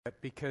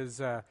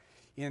because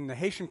in the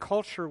Haitian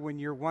culture, when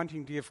you're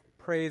wanting to give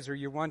praise or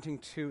you're wanting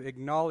to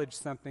acknowledge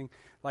something,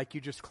 like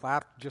you just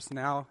clapped just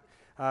now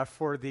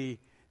for the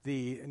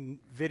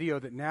video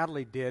that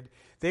Natalie did,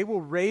 they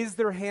will raise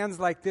their hands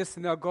like this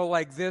and they'll go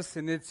like this,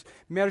 and it's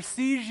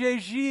Merci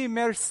Jésus,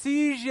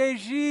 Merci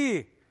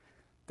Jésus.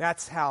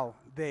 That's how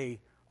they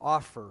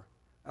offer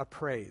a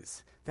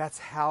praise. That's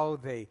how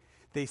they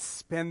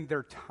spend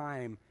their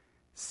time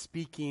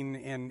speaking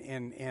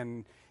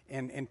and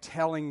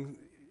telling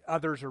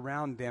others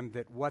around them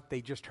that what they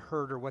just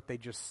heard or what they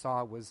just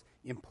saw was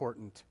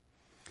important.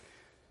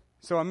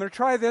 So I'm going to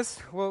try this.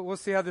 We'll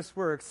see how this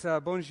works.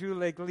 Bonjour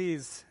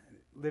l'Église,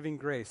 Living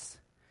Grace.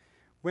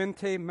 When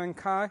te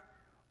manca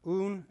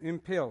un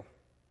impil.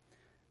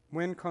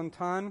 When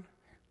contan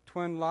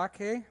tuen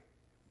laque.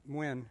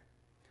 When.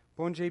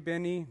 Bonje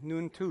beni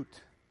nun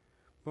tout.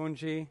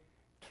 Bonje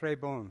très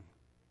bon.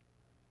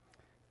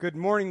 Good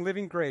morning,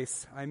 Living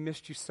Grace. I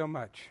missed you so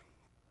much.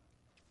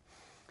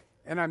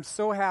 And I'm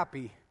so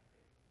happy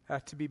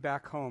to be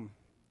back home.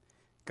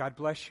 God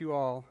bless you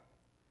all,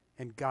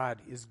 and God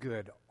is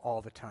good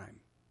all the time.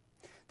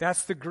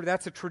 That's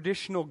a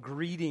traditional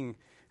greeting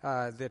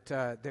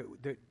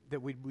that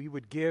we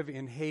would give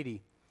in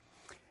Haiti.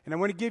 And I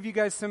want to give you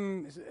guys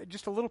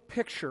just a little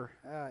picture.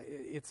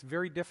 It's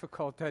very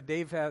difficult.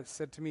 Dave has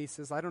said to me, he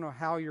says, I don't know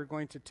how you're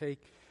going to take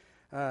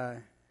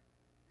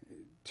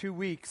 2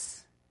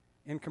 weeks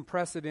and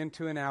compress it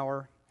into an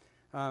hour,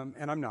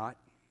 and I'm not,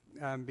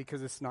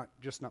 because it's not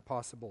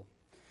possible.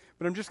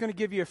 But I'm just going to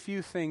give you a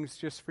few things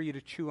just for you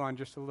to chew on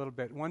just a little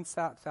bit.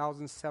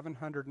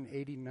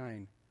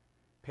 1,789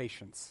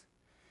 patients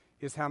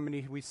is how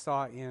many we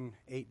saw in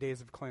 8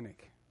 days of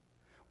clinic.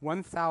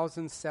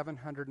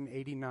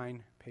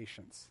 1,789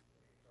 patients.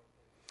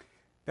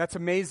 That's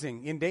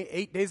amazing. In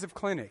 8 days of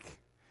clinic.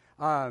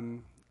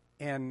 And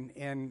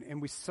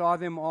we saw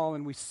them all,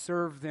 and we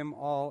served them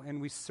all, and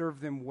we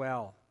served them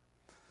well.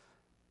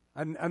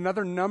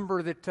 Another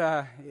number that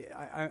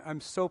I'm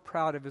so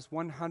proud of is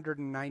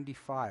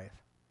 195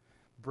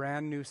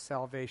 brand new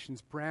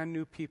salvations, brand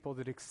new people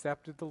that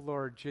accepted the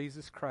Lord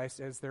Jesus Christ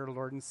as their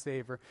Lord and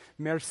Savior.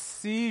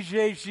 Merci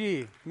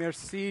Jésus.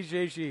 Merci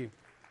Jésus.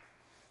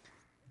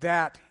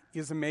 That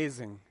is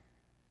amazing.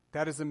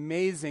 That is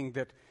amazing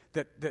that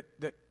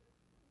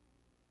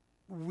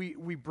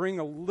we bring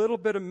a little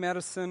bit of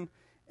medicine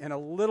and a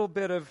little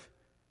bit of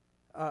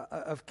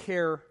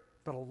care,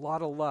 but a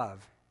lot of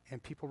love. And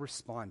people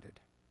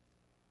responded.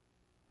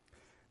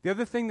 The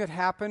other thing that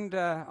happened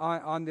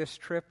on this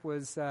trip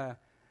was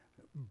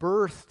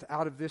birthed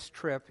out of this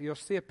trip. You'll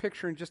see a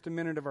picture in just a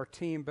minute of our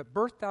team, but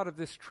birthed out of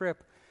this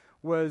trip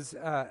was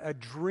a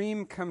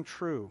dream come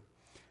true.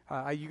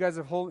 You guys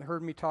have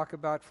heard me talk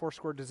about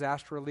Foursquare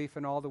Disaster Relief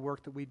and all the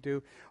work that we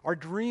do. Our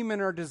dream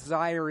and our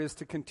desire is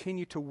to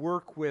continue to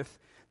work with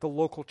the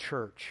local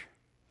church.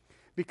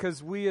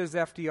 Because we as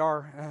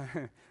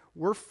FDR,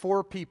 we're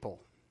 4 people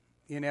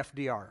in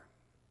FDR,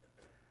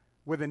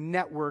 with a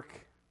network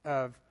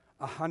of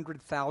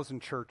 100,000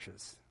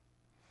 churches.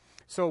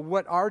 So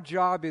what our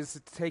job is to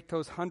take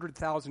those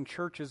 100,000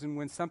 churches, and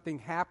when something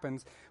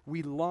happens,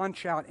 we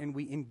launch out and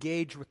we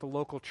engage with the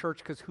local church,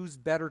 because who's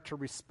better to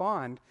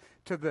respond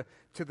to the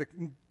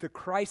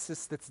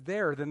crisis that's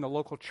there than the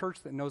local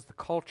church that knows the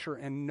culture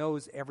and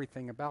knows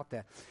everything about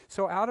that.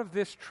 So out of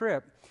this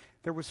trip,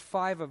 there was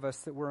 5 of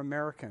us that were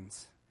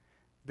Americans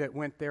that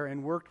went there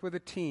and worked with a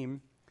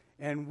team,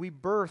 and we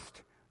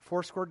birthed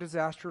Foursquare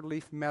Disaster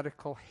Relief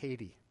Medical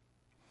Haiti,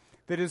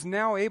 that is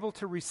now able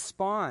to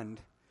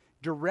respond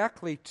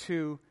directly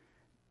to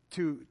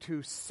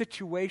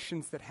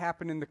situations that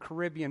happen in the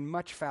Caribbean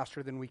much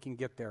faster than we can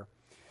get there.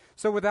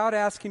 So without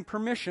asking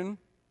permission,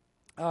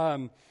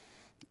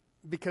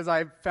 because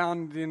I've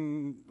found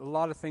in a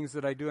lot of things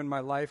that I do in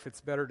my life,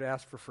 it's better to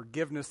ask for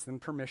forgiveness than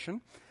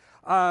permission,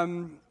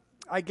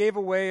 I gave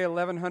away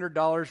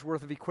 $1,100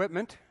 worth of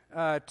equipment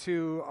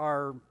to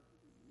our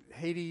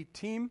Haiti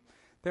team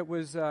that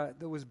was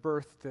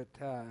birthed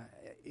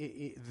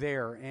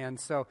there. And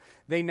so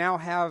they now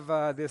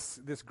have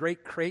this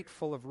great crate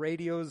full of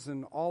radios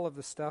and all of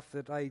the stuff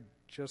that I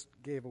just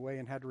gave away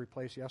and had to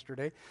replace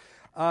yesterday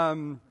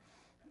to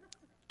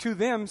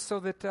them,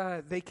 so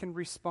that they can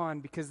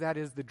respond, because that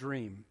is the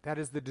dream. That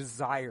is the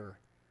desire.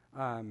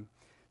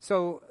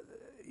 So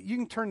you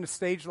can turn the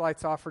stage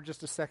lights off for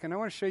just a second. I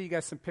want to show you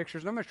guys some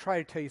pictures, and I'm going to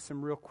try to tell you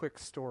some real quick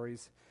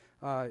stories,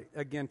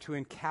 again, to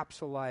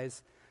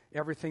encapsulate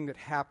everything that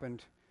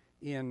happened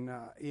in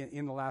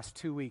the last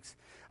 2 weeks.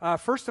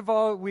 First of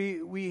all,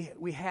 we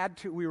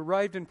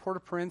arrived in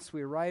Port-au-Prince.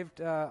 We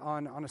arrived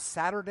on a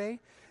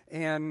Saturday,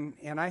 and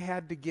I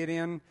had to get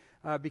in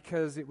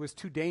because it was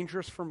too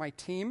dangerous for my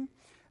team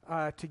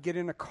to get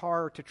in a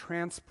car to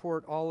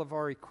transport all of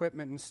our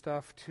equipment and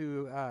stuff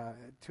to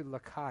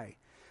Lacaille.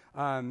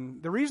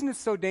 The reason it's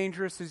so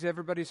dangerous is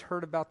everybody's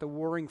heard about the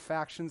warring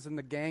factions and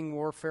the gang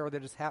warfare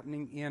that is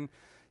happening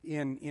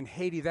in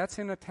Haiti. That's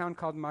in a town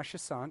called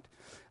Machissant,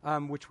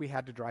 which we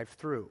had to drive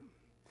through.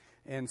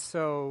 And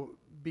so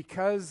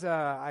because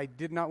I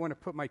did not want to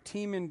put my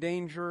team in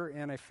danger,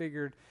 and I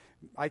figured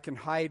I can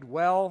hide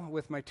well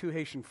with my 2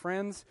 Haitian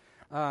friends.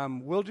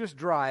 We'll just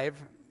drive,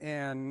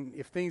 and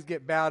if things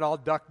get bad, I'll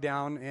duck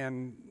down,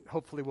 and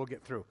hopefully we'll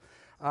get through.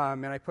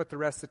 And I put the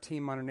rest of the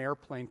team on an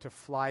airplane to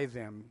fly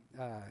them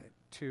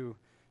to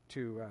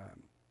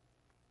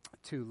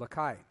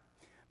Lakai.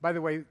 By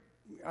the way,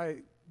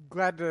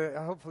 glad to,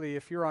 hopefully,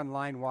 if you're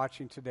online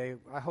watching today,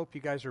 I hope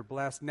you guys are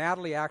blessed.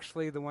 Natalie,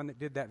 actually, the one that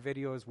did that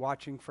video, is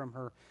watching from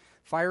her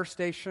fire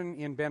station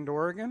in Bend,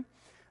 Oregon.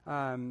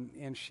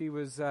 And she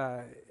was,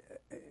 I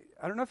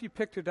don't know if you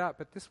picked it up,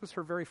 but this was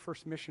her very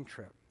first mission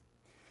trip.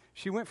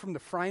 She went from the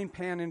frying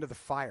pan into the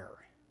fire,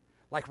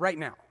 like right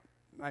now.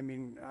 I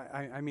mean,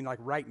 like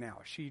right now.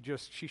 She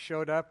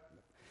showed up,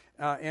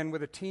 and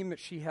with a team that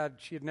she had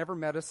never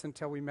met us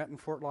until we met in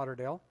Fort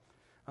Lauderdale.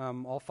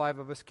 All 5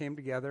 of us came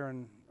together,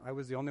 and I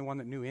was the only one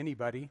that knew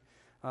anybody.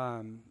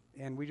 And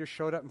we just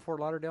showed up in Fort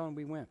Lauderdale, and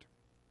we went.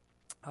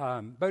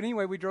 But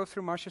anyway, we drove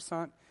through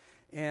Marchesant,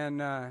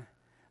 and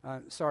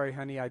sorry,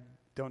 honey, I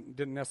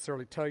didn't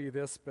necessarily tell you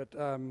this, but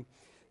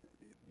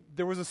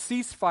there was a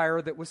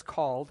ceasefire that was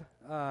called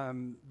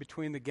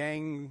between the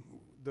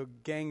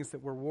gangs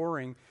that were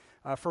warring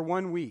for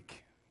 1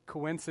 week,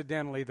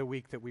 coincidentally the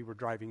week that we were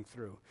driving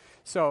through.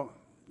 So,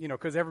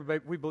 because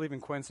we believe in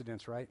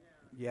coincidence, right?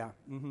 Yeah.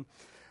 Mm-hmm.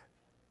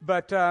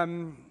 But,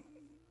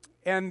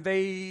 and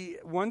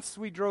once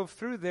we drove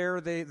through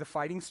there, the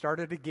fighting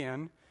started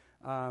again,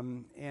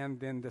 and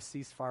then the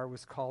ceasefire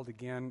was called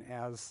again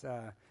as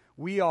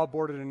we all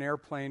boarded an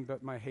airplane,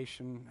 but my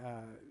Haitian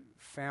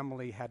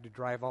family had to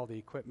drive all the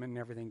equipment and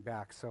everything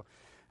back. So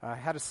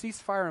had a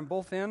ceasefire on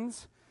both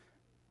ends,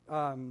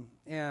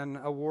 and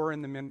a war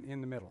in the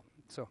middle.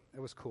 So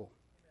it was cool.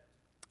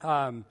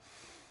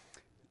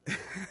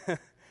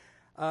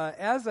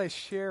 As I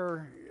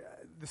share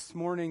this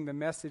morning the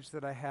message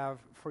that I have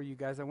for you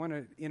guys, I want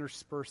to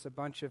intersperse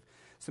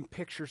some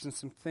pictures and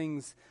some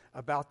things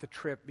about the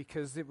trip,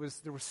 because there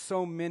were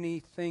so many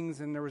things,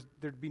 and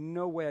there'd be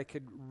no way I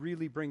could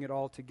really bring it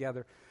all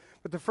together.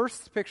 But the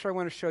first picture I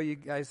want to show you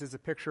guys is a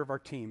picture of our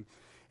team.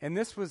 And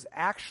this was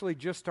actually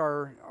just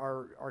our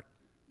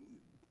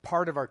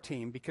part of our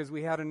team, because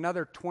we had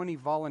another 20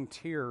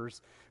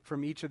 volunteers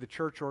from each of the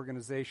church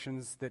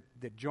organizations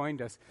that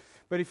joined us.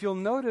 But if you'll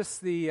notice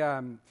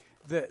the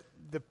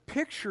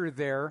picture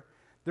there,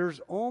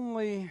 there's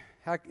only,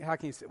 how can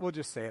you say, we'll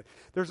just say it.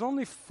 There's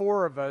only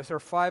 4 of us or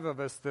 5 of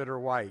us that are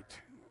white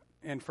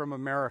and from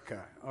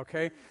America,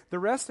 okay? The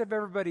rest of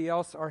everybody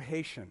else are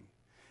Haitian.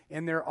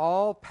 And they're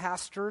all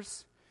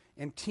pastors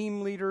and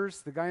team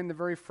leaders. The guy in the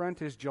very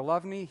front is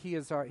Jalovny. He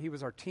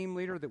was our team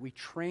leader that we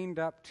trained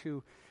up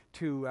to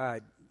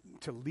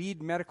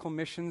lead medical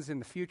missions in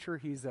the future.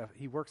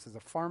 He works as a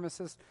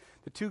pharmacist.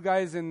 The 2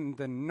 guys in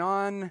the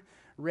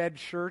non-red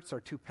shirts are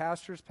 2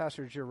 pastors,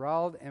 Pastor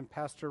Gerald and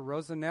Pastor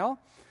Rosanel.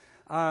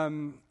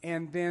 And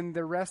then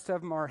the rest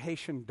of them are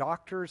Haitian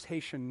doctors,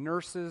 Haitian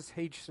nurses,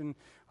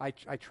 I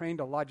trained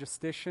a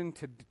logistician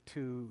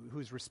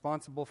who's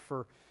responsible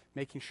for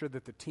making sure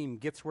that the team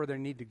gets where they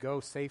need to go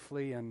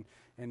safely, and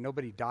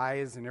nobody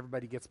dies, and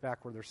everybody gets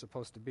back where they're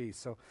supposed to be.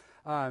 So,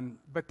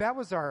 but that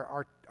was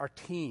our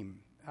team.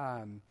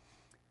 And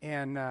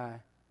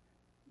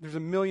there's a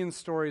million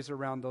stories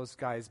around those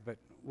guys, but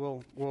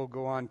we'll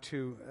go on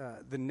to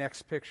the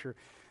next picture.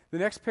 The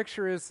next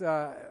picture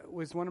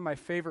was one of my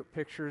favorite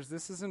pictures.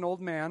 This is an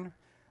old man.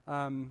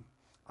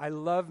 I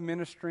love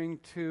ministering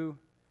to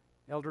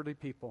elderly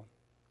people.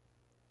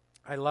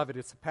 I love it.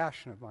 It's a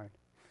passion of mine.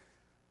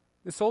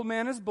 This old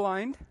man is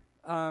blind,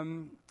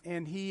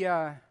 and he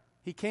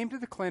came to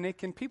the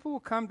clinic, and people will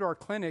come to our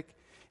clinic,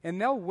 and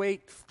they'll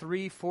wait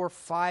 3, 4,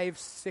 5,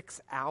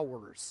 6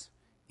 hours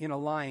in a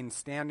line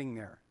standing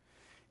there.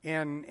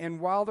 And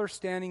while they're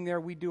standing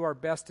there, we do our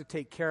best to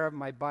take care of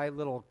them. I buy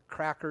little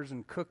crackers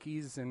and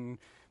cookies and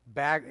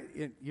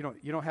you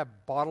don't have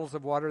bottles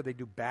of water. They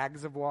do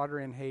bags of water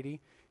in Haiti.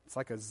 It's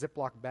like a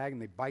Ziploc bag,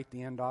 and they bite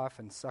the end off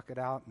and suck it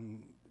out.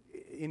 And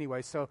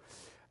anyway, so,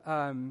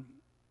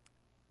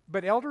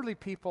 but elderly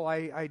people,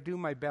 I do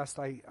my best.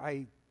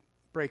 I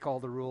break all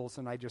the rules,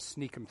 and I just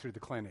sneak them through the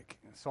clinic.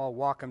 So I'll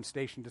walk them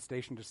station to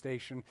station to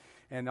station,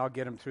 and I'll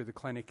get them through the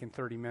clinic in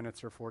 30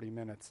 minutes or 40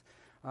 minutes.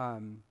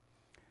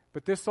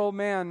 But this old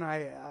man,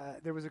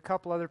 there was a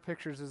couple other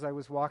pictures as I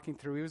was walking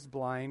through. He was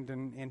blind,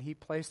 and he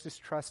placed his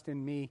trust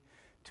in me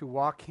to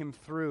walk him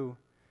through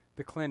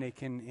the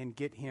clinic and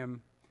get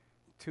him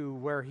to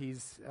where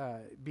he's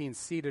being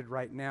seated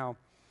right now.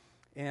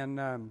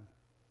 And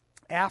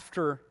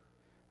after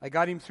I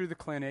got him through the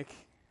clinic,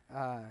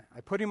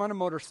 I put him on a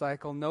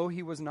motorcycle. No,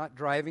 he was not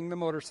driving the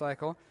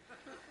motorcycle.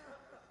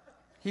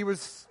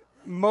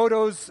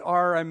 Motos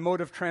are a mode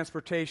of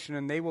transportation,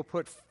 and they will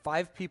put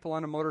 5 people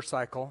on a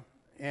motorcycle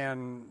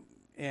and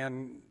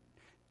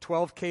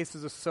 12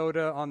 cases of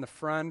soda on the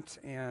front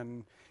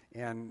and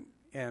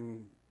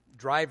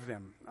drive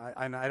them.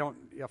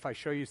 If I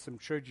showed you some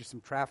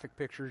traffic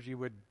pictures, you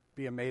would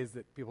be amazed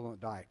that people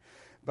don't die.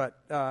 But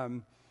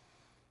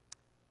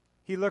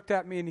he looked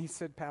at me and he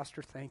said,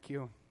 "Pastor, thank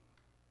you.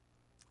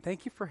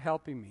 Thank you for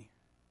helping me.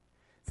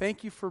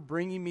 Thank you for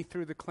bringing me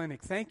through the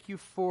clinic. Thank you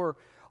for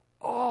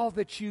all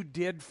that you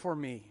did for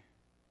me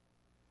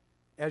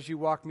as you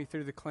walked me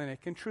through the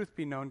clinic. And truth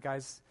be known,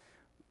 guys,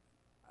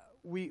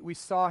 we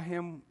saw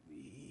him.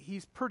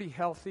 He's pretty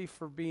healthy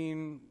for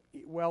being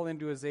well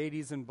into his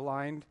 80s and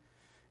blind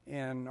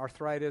and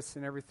arthritis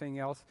and everything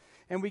else.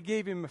 And we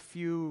gave him a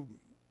few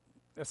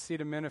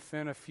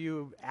acetaminophen, a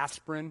few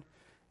aspirin,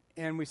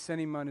 and we sent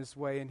him on his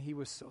way, and he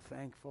was so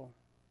thankful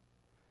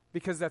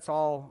because that's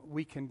all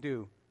we can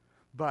do.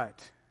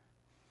 But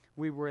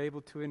we were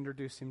able to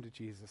introduce him to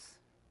Jesus.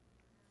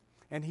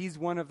 And he's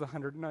one of the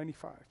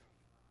 195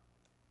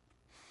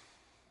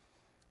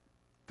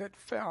 that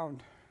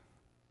found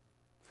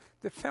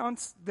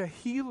the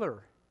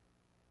healer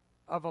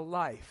of a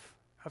life,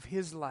 of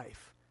his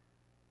life,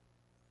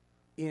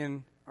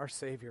 in our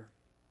Savior.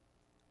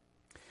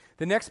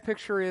 The next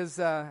picture is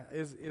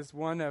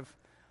one of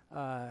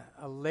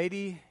a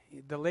lady,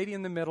 the lady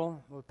in the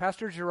middle. Well,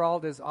 Pastor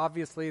Gerald is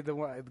obviously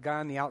the guy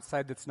on the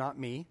outside that's not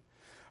me.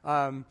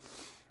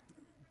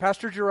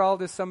 Pastor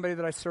Gerald is somebody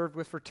that I served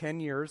with for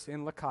 10 years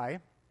in Lakai.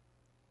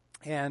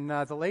 And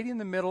the lady in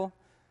the middle,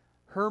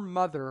 her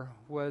mother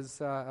was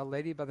a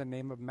lady by the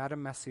name of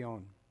Madame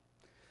Massion,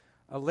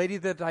 a lady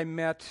that I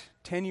met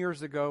 10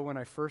 years ago when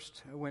I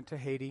first went to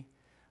Haiti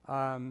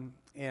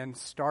and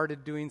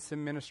started doing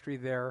some ministry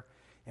there.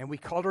 And we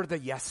called her the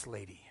Yes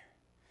Lady.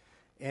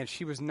 And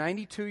she was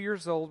 92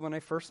 years old when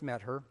I first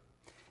met her.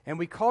 And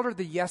we called her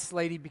the Yes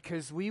Lady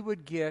because we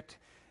would get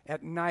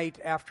at night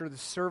after the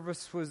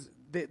service was,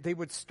 they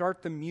would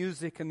start the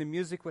music and the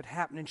music would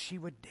happen and she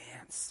would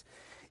dance.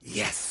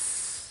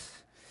 Yes.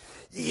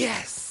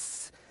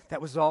 Yes.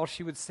 That was all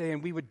she would say,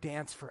 and we would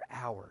dance for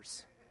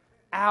hours.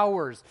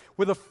 Hours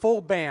with a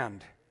full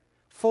band.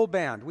 Full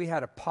band. We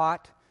had a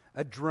pot,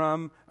 a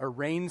drum, a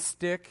rain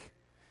stick,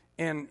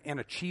 and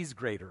a cheese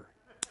grater.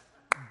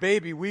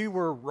 Baby, we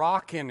were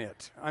rocking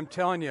it. I'm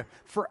telling you,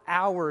 for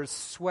hours,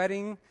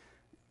 sweating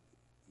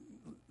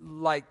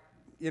like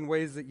in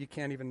ways that you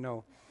can't even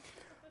know.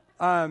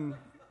 But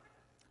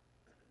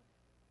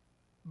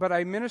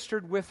I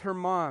ministered with her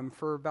mom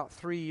for about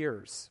 3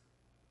 years.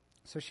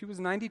 So she was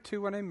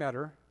 92 when I met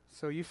her.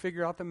 So you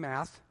figure out the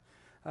math.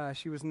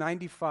 She was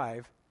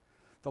 95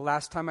 the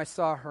last time I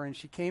saw her, and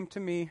she came to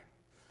me.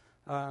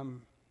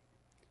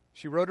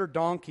 She rode her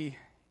donkey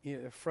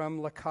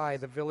from Lakai,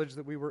 the village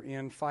that we were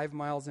in, 5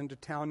 miles into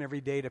town every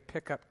day to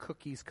pick up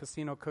cookies,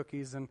 casino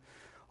cookies, and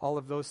all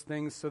of those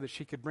things so that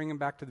she could bring them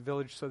back to the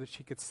village so that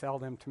she could sell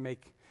them to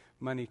make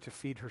money to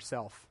feed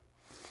herself.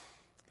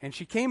 And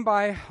she came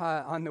by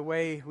on the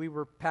way. We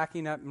were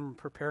packing up and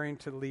preparing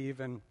to leave,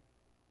 and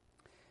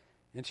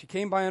she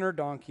came by on her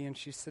donkey, and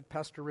she said,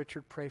 "Pastor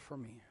Richard, pray for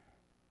me."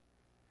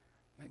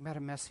 I'm like,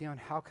 "Madame Massion,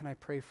 how can I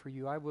pray for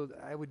you? I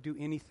would do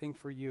anything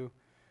for you.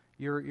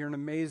 You're an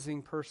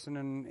amazing person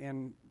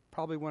and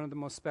probably one of the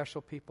most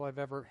special people I've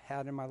ever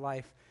had in my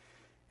life."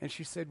 And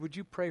she said, "Would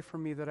you pray for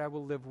me that I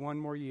will live one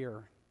more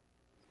year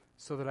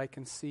so that I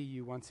can see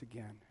you once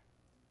again?"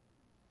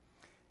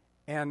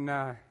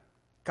 And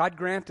God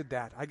granted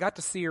that. I got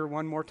to see her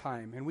one more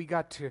time, and we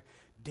got to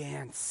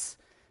dance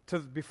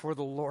before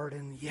the Lord,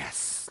 and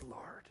yes,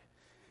 Lord.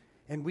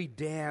 And we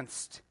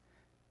danced.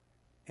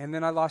 And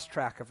then I lost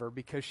track of her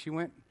because she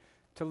went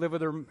to live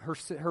with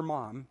her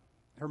mom.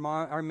 Her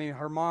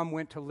mom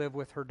went to live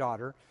with her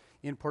daughter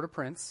in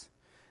Port-au-Prince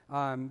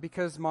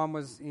because mom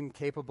was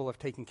incapable of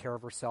taking care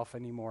of herself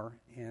anymore.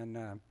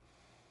 And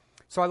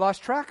so I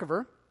lost track of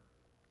her.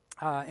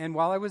 And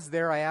while I was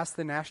there, I asked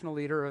the national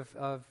leader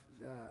of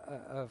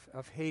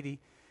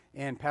Haiti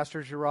and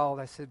Pastor Gerald,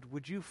 I said,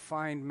 "Would you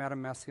find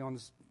Madame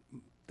Massion's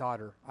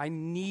daughter? I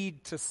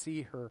need to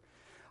see her.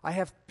 I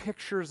have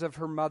pictures of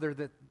her mother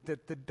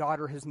that the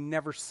daughter has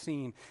never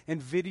seen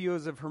and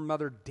videos of her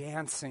mother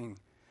dancing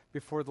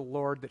before the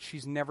Lord that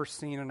she's never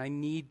seen, and I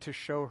need to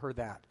show her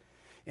that."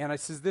 And I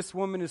says, "This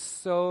woman is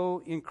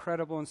so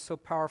incredible and so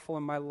powerful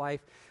in my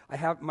life. I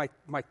have my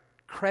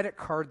credit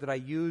card that I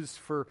use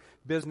for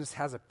business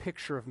has a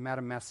picture of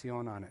Madame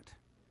Massion on it.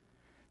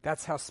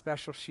 That's how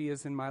special she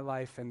is in my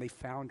life," and they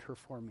found her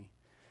for me.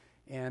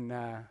 And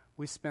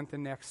we spent the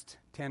next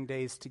 10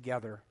 days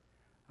together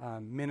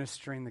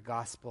ministering the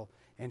gospel,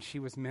 and she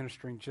was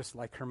ministering just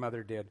like her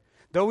mother did.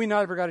 Though we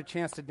never got a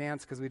chance to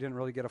dance because we didn't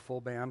really get a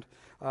full band,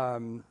 I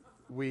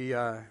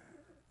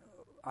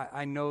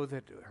know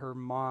that her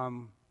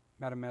mom,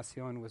 Madame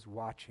Massion, was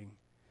watching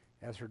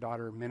as her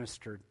daughter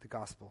ministered the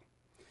gospel.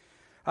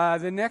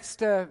 The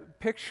next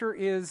picture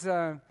is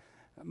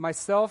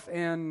myself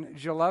and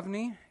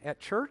Jelovny at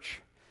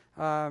church.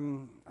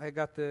 I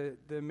got the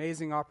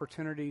amazing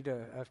opportunity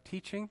of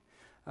teaching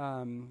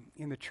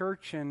in the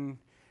church, and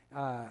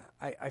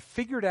I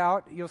figured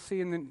out, you'll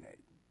see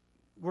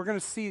we're going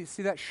to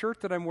see that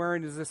shirt that I'm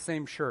wearing is the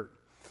same shirt.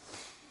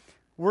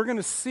 We're going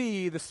to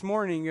see this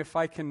morning if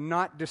I can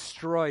not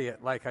destroy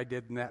it like I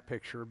did in that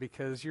picture,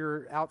 because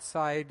you're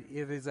outside,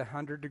 it is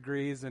 100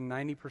 degrees and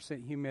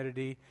 90%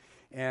 humidity,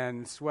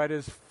 and sweat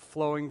is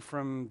flowing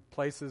from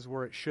places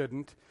where it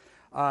shouldn't,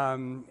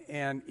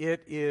 and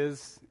it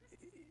is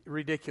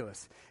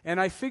ridiculous. And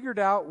I figured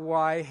out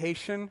why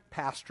Haitian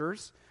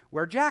pastors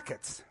wear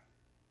jackets.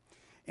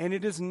 And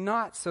it is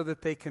not so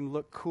that they can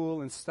look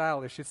cool and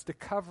stylish. It's to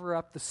cover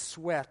up the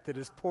sweat that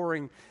is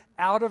pouring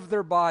out of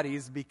their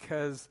bodies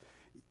because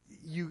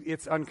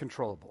it's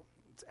uncontrollable.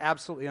 It's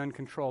absolutely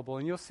uncontrollable.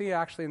 And you'll see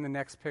actually in the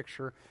next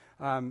picture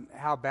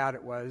how bad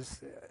it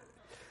was.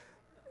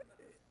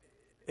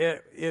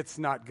 It's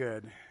not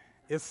good.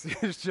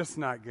 It's just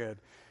not good.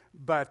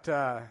 But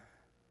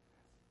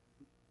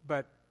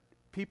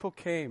people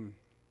came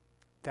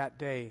that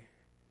day,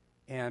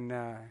 and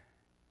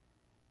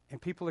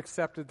people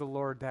accepted the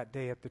Lord that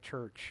day at the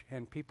church,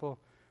 and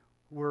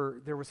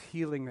there was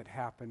healing that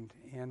happened,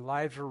 and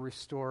lives were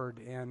restored,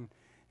 and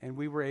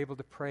we were able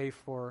to pray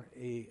for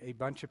a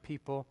bunch of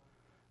people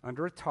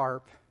under a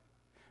tarp.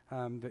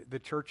 The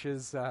church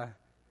is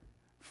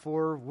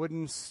 4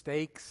 wooden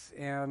stakes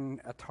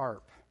and a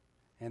tarp,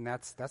 and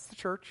that's the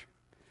church,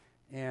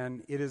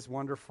 and it is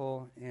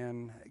wonderful,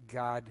 and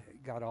God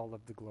got all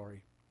of the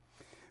glory.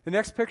 The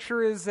next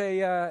picture is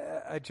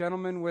a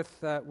gentleman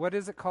with, what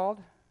is it called?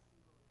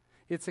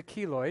 It's a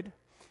keloid.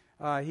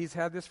 He's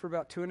had this for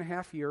about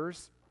 2.5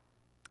 years.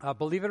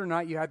 Believe it or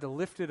not, you had to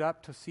lift it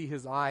up to see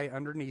his eye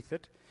underneath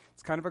it.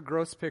 It's kind of a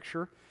gross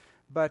picture.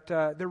 But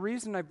the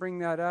reason I bring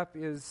that up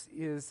is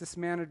this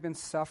man had been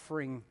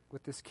suffering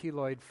with this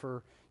keloid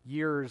for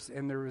years,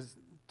 and there was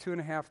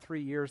 2.5,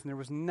 3 years, and there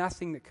was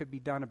nothing that could be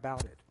done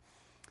about it.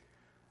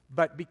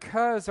 But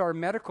because our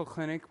medical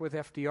clinic with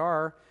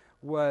FDR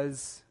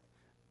was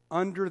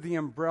under the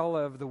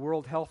umbrella of the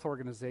World Health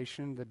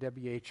Organization, the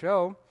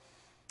WHO,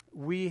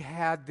 we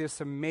had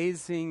this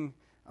amazing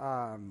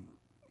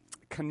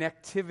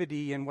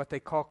connectivity in what they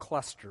call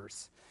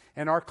clusters.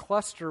 And our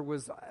cluster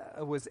was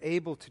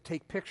able to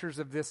take pictures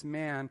of this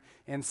man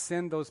and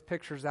send those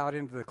pictures out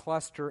into the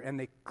cluster, and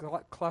the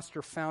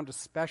cluster found a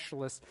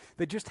specialist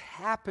that just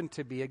happened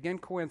to be, again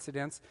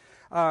coincidence,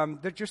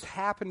 that just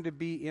happened to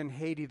be in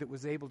Haiti that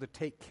was able to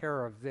take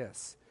care of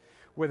this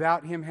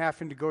without him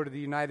having to go to the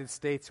United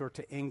States or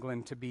to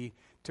England to be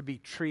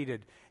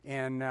treated.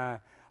 And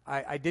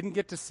I didn't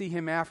get to see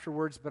him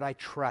afterwards, but I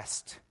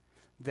trust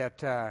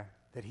that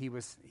he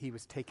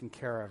was taken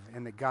care of,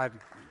 and that God.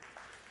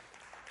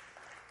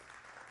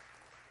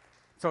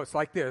 So it's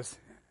like this.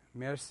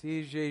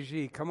 Merci,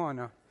 Jésus. Come on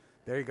now.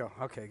 There you go.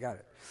 Okay, got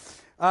it.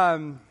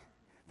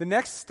 The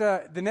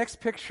next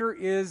picture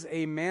is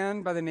a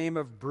man by the name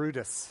of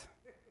Brutus.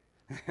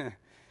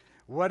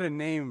 What a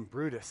name,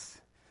 Brutus.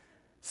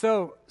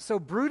 So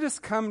Brutus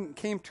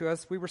came to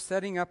us. We were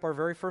setting up our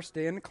very first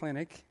day in the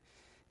clinic,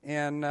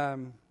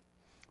 and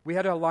we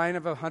had a line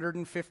of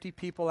 150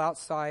 people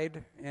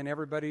outside, and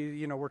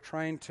everybody, we're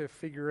trying to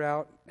figure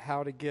out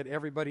how to get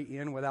everybody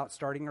in without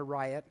starting a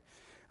riot.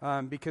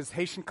 Because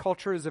Haitian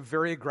culture is a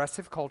very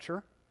aggressive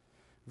culture,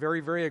 very,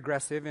 very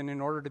aggressive, and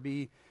in order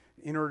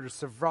to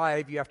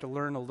survive, you have to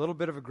learn a little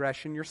bit of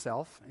aggression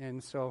yourself.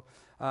 And so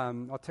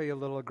I'll tell you a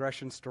little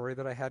aggression story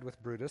that I had with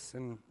Brutus.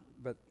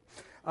 But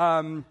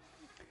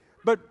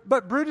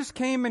Brutus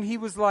came and he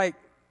was like,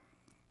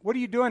 "What are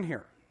you doing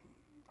here?"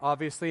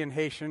 Obviously in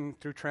Haitian,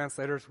 through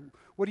translators,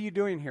 "What are you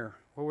doing here?"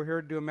 "Well, we're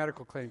here to do a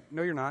medical claim."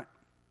 "No, you're not.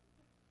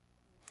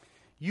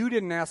 You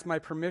didn't ask my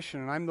permission,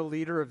 and I'm the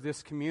leader of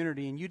this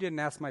community, and you didn't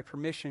ask my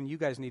permission. You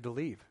guys need to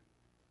leave."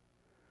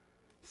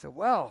 I said,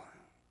 "Well,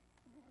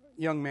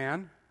 young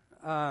man,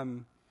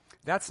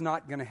 that's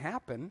not going to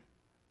happen.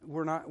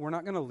 We're not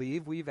going to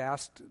leave. We've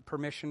asked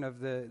permission of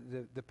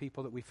the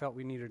people that we felt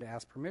we needed to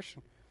ask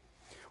permission."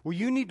 "Well,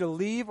 you need to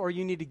leave, or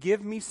you need to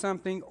give me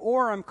something,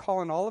 or I'm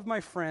calling all of my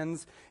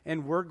friends,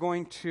 and we're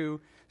going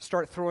to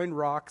start throwing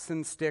rocks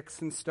and sticks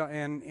and stuff,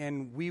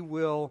 and we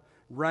will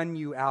run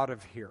you out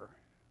of here.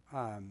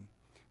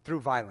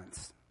 Through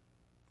violence."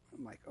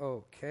 I'm like,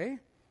 okay.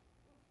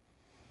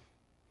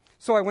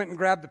 So I went and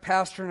grabbed the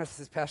pastor, and I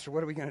said, "Pastor,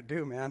 what are we going to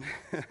do, man?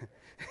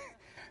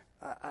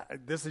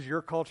 This is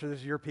your culture. This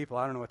is your people.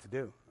 I don't know what to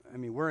do. I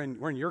mean, we're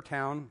in your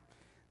town,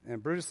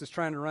 and Brutus is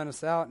trying to run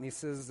us out." And he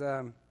says,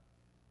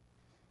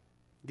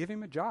 "Give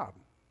him a job."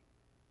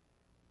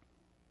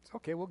 It's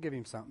okay, we'll give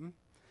him something.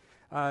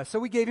 So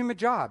we gave him a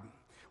job.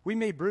 We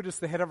made Brutus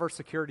the head of our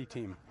security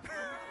team.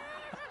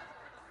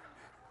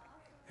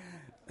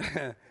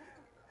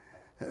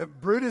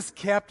 Brutus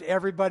kept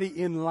everybody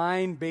in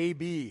line,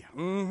 baby.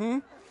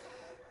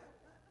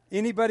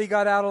 Anybody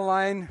got out of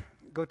line,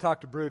 go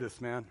talk to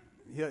Brutus, man.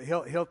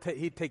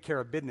 He'd take care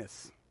of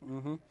business.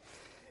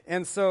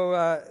 And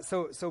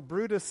so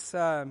Brutus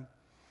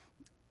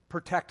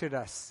protected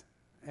us,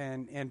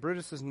 and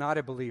Brutus is not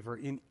a believer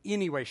in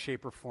any way,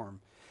 shape, or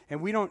form.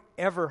 And we don't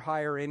ever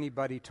hire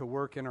anybody to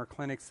work in our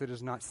clinics that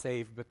is not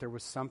saved, but there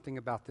was something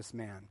about this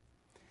man.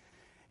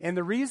 And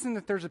the reason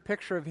that there's a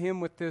picture of him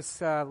with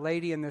this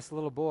lady and this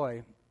little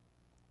boy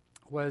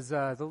was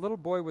the little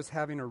boy was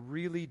having a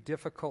really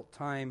difficult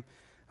time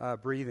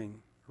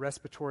breathing,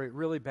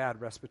 really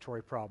bad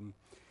respiratory problem.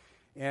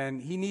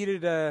 And he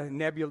needed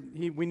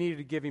we needed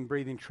to give him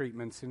breathing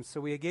treatments. And so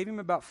we gave him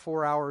about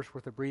 4 hours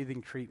worth of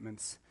breathing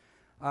treatments.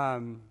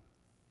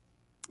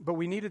 But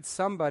we needed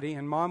somebody,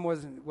 and Mom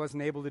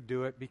wasn't able to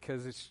do it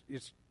because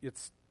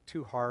it's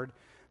too hard.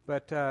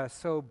 But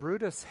so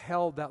Brutus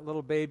held that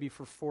little baby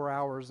for 4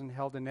 hours and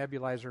held a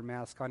nebulizer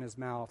mask on his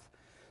mouth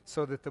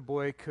so that the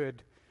boy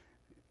could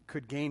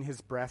gain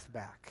his breath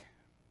back.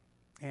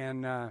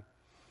 And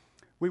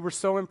we were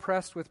so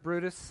impressed with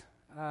Brutus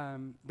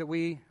that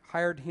we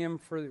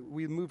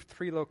moved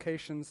 3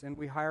 locations, and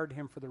we hired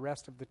him for the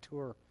rest of the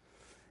tour.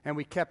 And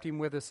we kept him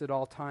with us at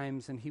all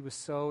times, and he was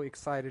so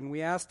excited. And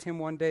we asked him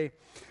one day,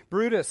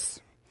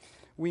 Brutus,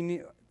 we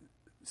need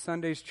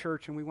Sunday's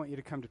church, and we want you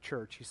to come to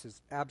church. He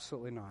says,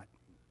 absolutely not.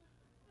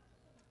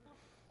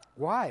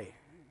 Why?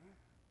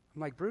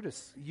 I'm like,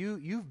 Brutus,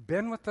 you've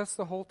been with us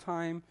the whole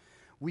time.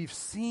 We've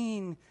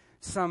seen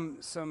some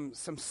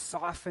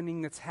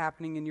softening that's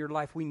happening in your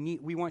life.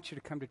 We want you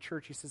to come to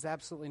church. He says,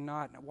 absolutely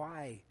not.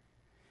 Why?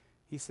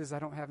 He says, I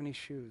don't have any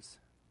shoes.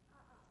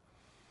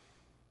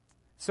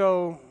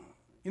 So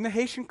in the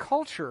Haitian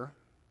culture,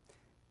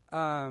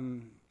 I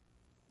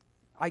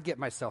get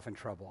myself in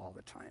trouble all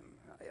the time.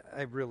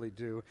 I really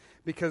do.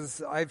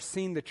 Because I've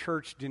seen the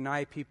church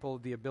deny people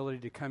the ability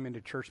to come into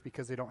church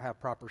because they don't have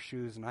proper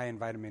shoes, and I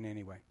invite them in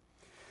anyway.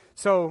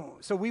 So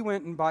we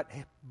went and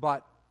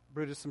bought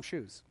Brutus some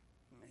shoes,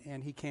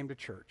 and he came to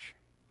church.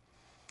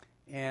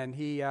 And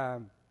he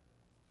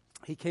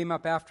came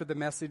up after the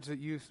message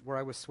where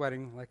I was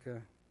sweating like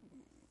a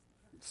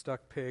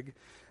stuck pig.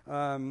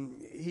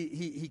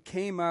 He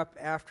came up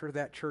after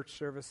that church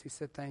service. He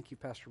said, thank you,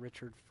 Pastor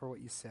Richard, for what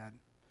you said.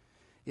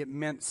 It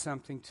meant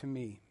something to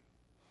me.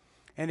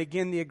 And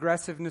again, the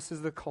aggressiveness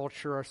of the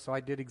culture, so I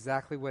did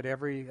exactly what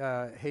every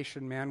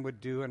Haitian man would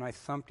do, and I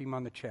thumped him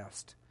on the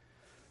chest.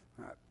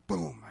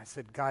 Boom! I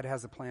said, God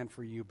has a plan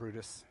for you,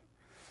 Brutus.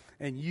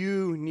 And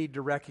you need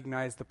to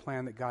recognize the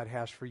plan that God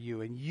has for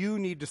you. And you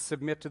need to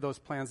submit to those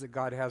plans that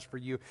God has for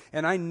you.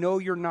 And I know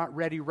you're not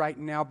ready right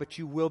now, but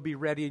you will be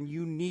ready, and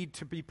you need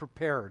to be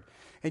prepared.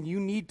 And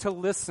you need to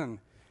listen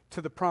to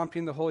the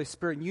prompting of the Holy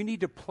Spirit. And you need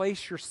to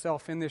place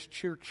yourself in this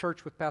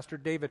church with Pastor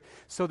David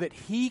so that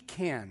he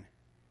can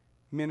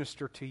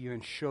minister to you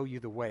and show you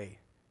the way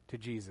to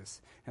Jesus.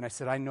 And I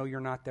said, I know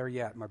you're not there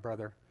yet, my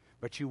brother,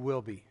 but you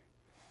will be.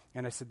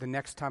 And I said, the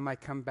next time I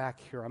come back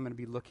here, I'm going to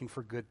be looking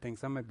for good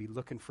things. I'm going to be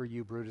looking for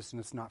you, Brutus, and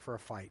it's not for a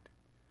fight.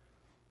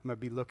 I'm going to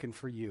be looking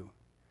for you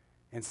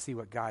and see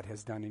what God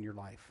has done in your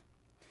life.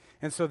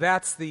 And so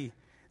that's the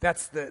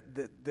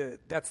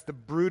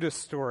Brutus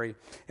story.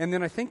 And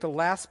then I think the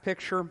last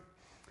picture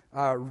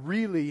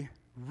really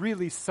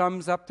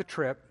sums up the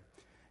trip.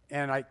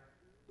 And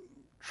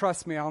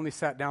trust me, I only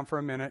sat down for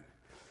a minute.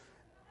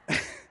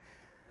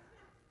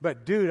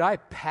 But dude, I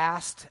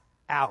passed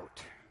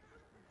out.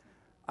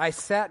 I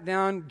sat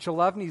down,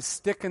 Jelovny's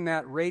sticking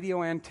that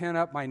radio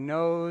antenna up my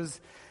nose.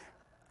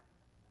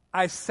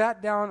 I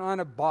sat down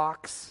on a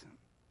box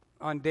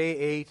on day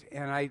 8,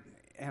 and I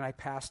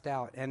passed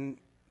out. And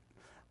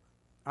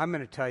I'm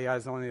going to tell you, I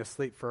was only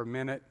asleep for a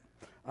minute.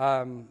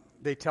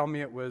 They tell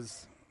me it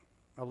was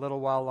a little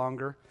while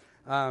longer.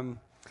 But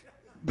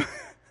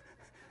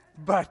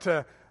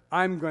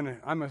I'm going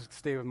to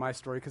stay with my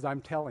story because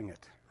I'm telling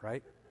it,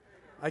 right?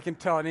 I can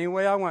tell it any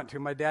way I want to.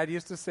 My dad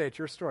used to say, it's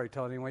your story,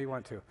 tell it any way you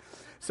want to.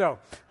 So,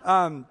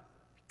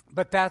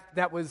 but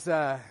that was,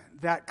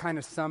 that kind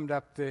of summed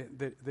up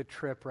the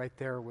trip right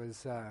there.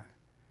 Was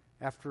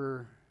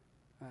after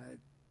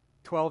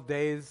 12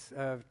 days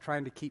of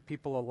trying to keep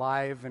people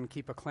alive and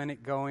keep a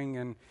clinic going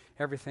and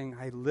everything,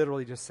 I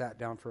literally just sat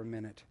down for a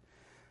minute.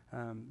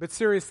 But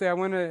seriously,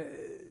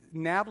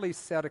 Natalie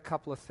said a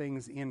couple of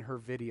things in her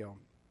video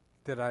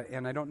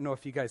and I don't know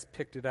if you guys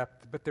picked it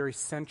up, but they're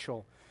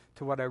essential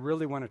to what I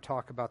really want to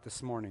talk about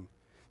this morning.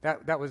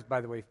 That was,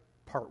 by the way,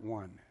 part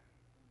 1.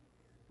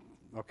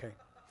 Okay.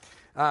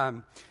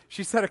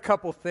 She said a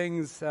couple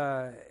things,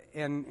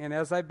 and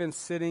as I've been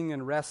sitting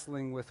and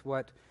wrestling with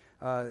what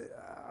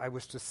I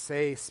was to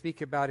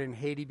speak about in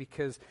Haiti,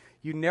 because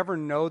you never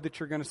know that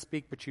you're going to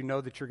speak, but you know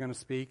that you're going to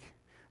speak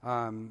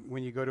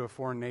when you go to a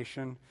foreign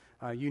nation.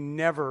 You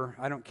never,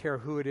 I don't care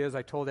who it is,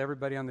 I told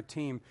everybody on the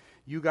team,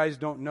 you guys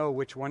don't know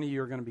which one of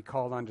you are going to be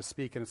called on to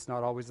speak, and it's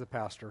not always the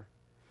pastor.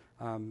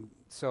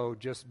 So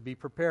just be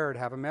prepared,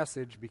 have a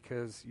message,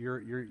 because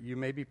you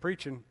may be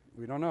preaching.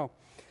 We don't know.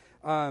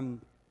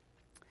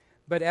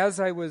 But as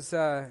I was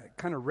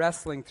kind of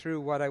wrestling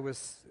through what I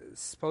was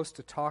supposed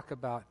to talk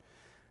about,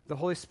 the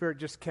Holy Spirit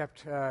just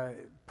kept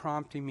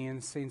prompting me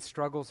and saying,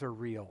 struggles are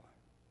real.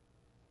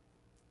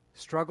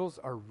 Struggles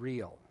are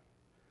real.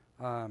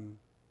 In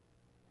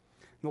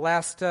the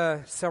last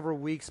several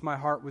weeks, my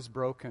heart was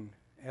broken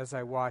as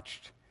I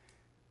watched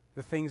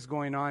the things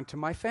going on to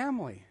my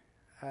family.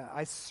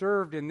 I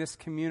served in this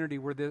community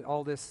where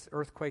all this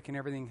earthquake and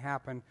everything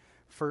happened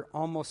for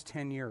almost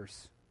 10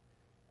 years,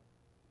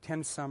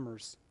 10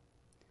 summers.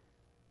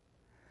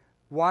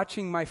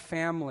 Watching my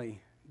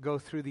family go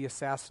through the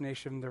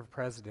assassination of their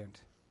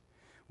president.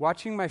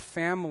 Watching my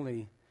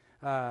family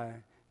as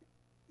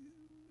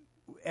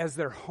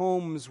their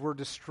homes were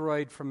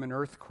destroyed from an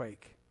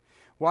earthquake.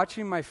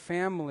 watching my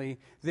family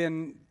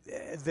then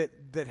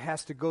that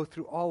has to go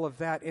through all of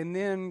that. And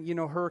then,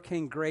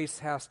 Hurricane Grace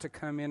has to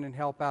come in and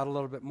help out a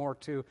little bit more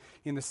too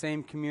in the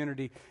same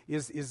community,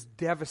 is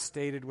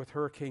devastated with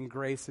Hurricane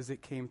Grace as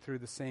it came through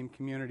the same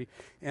community.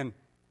 And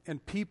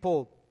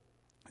people's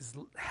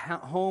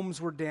homes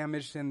were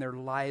damaged and their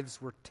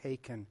lives were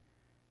taken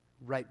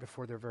right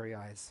before their very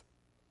eyes.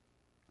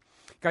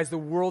 Guys, the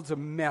world's a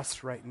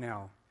mess right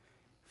now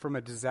from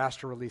a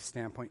disaster relief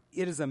standpoint.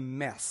 It is a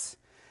mess.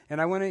 And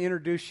I want to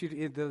introduce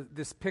you to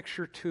this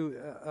picture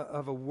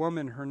of a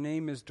woman. Her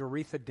name is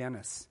Doretha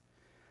Dennis.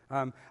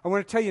 I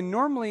want to tell you,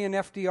 normally in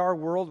FDR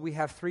world, we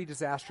have 3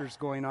 disasters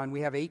going on.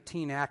 We have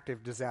 18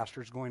 active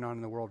disasters going on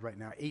in the world right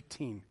now.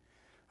 18.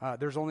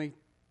 There's only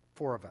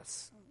 4 of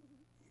us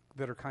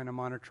that are kind of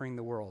monitoring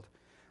the world.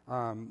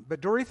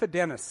 But Doretha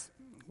Dennis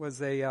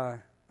was a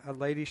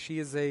lady. She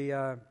is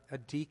a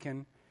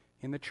deacon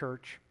in the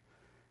church.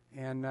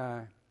 And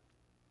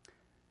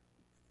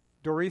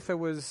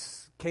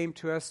Doretha came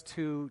to us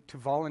to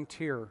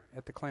volunteer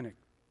at the clinic.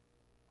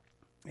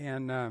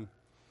 And there's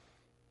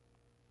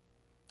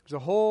a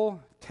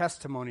whole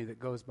testimony that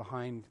goes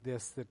behind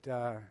this that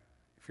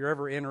if you're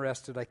ever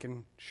interested, I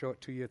can show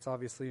it to you. It's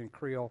obviously in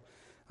Creole.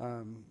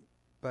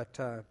 But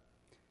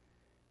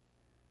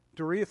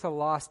Doretha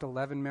lost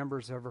 11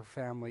 members of her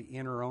family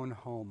in her own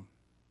home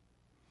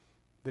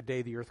the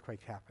day the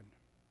earthquake happened.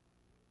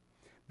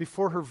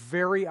 Before her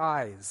very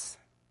eyes,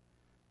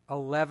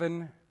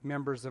 11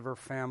 members of her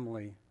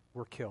family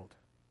were killed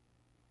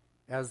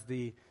as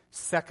the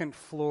second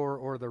floor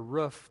or the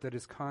roof that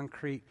is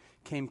concrete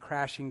came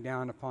crashing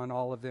down upon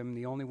all of them.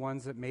 The only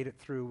ones that made it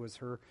through was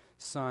her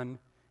son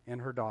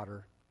and her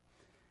daughter.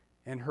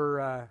 And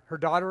her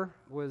daughter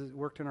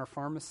worked in our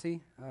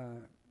pharmacy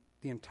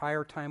the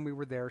entire time we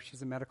were there.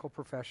 She's a medical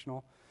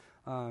professional.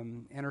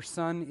 And her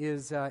son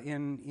is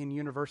in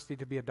university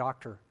to be a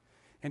doctor.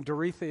 And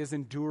Doretha is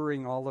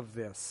enduring all of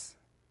this.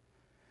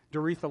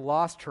 Doretha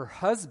lost her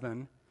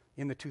husband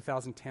in the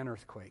 2010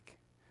 earthquake.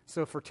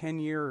 So for 10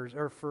 years,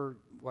 or for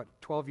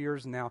 12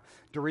 years now,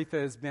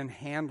 Doretha has been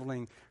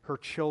handling her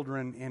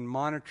children and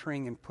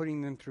monitoring and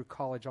putting them through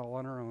college all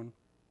on her own,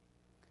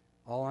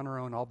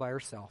 all by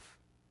herself.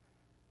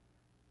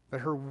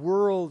 But her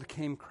world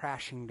came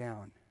crashing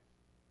down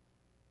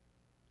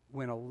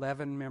when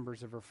 11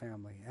 members of her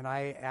family, and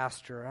I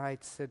asked her, I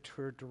said to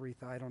her,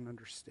 Doretha, I don't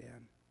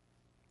understand.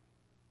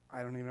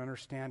 I don't even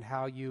understand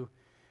how do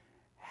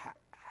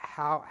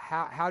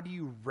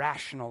you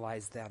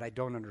rationalize that? I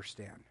don't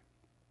understand.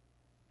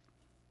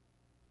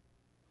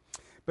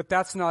 But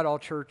that's not all,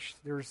 church.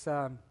 There's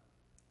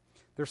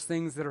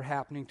things that are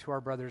happening to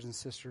our brothers and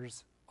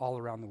sisters all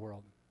around the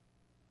world.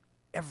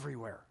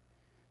 Everywhere,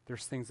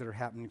 there's things that are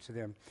happening to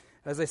them.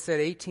 As I said,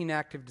 18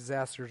 active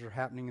disasters are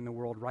happening in the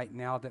world right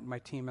now that my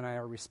team and I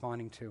are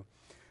responding to.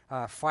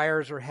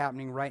 Fires are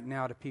happening right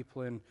now to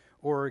people in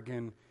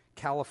Oregon,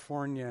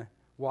 California,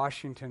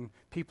 Washington.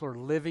 People are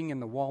living in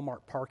the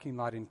Walmart parking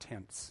lot in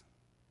tents.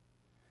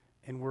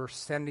 And we're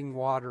sending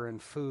water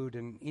and food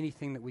and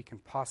anything that we can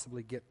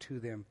possibly get to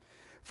them.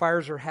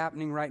 Fires are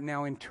happening right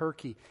now in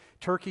Turkey.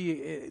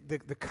 Turkey,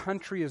 the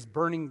country is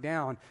burning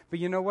down. But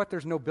you know what?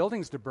 There's no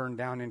buildings to burn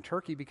down in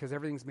Turkey because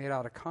everything's made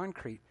out of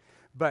concrete.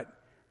 But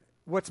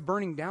what's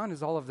burning down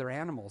is all of their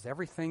animals.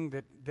 Everything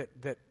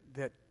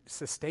that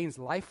sustains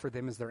life for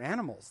them is their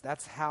animals.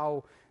 That's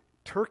how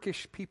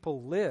Turkish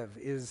people live.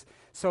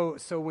 So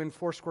when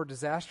Foursquare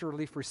Disaster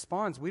Relief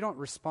responds, we don't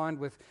respond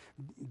with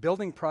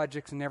building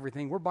projects and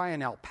everything. We're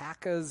buying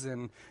alpacas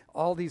and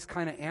all these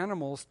kind of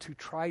animals to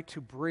try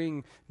to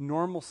bring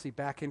normalcy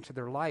back into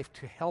their life,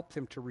 to help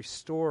them to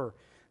restore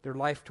their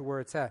life to where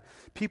it's at.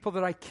 People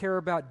that I care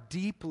about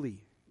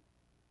deeply,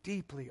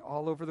 deeply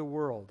all over the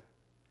world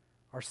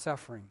are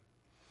suffering.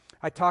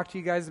 I talked to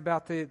you guys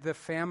about the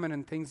famine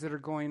and things that are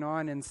going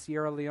on in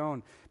Sierra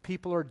Leone.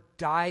 People are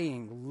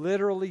dying,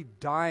 literally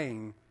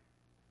dying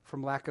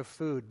from lack of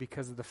food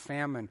because of the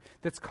famine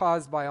that's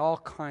caused by all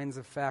kinds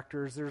of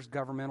factors. There's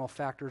governmental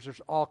factors.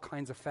 There's all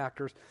kinds of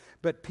factors.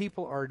 But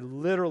people are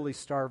literally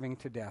starving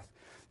to death.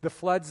 The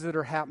floods that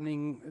are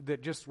happening,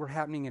 that just were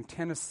happening in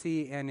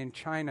Tennessee and in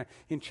China.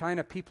 In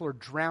China, people are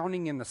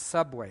drowning in the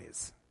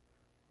subways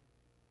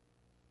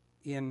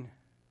in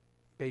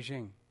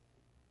Beijing.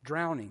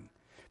 Drowning.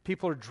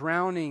 People are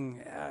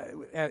drowning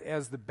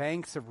as the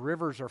banks of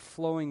rivers are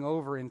flowing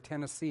over in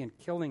Tennessee and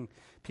killing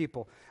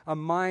people. A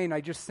mine,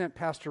 I just sent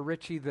Pastor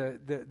Richie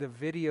the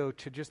video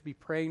to just be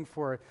praying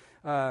for it.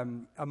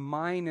 A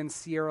mine in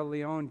Sierra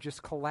Leone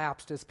just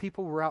collapsed as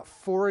people were out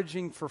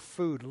foraging for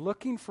food,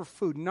 looking for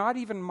food, not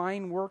even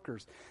mine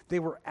workers. They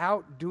were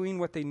out doing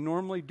what they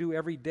normally do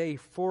every day,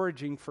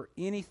 foraging for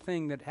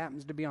anything that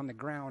happens to be on the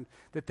ground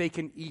that they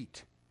can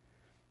eat.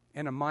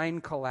 And a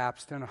mine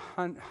collapsed, and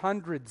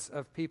hundreds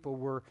of people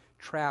were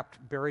trapped,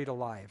 buried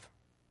alive.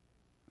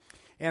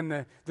 And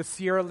the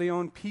Sierra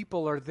Leone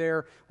people are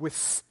there with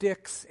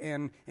sticks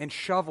and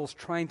shovels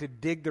trying to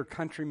dig their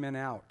countrymen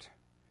out.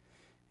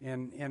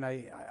 And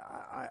I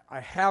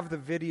have the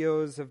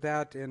videos of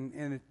that,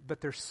 but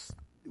they're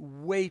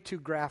way too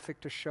graphic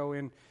to show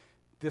in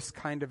this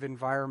kind of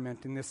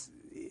environment and this,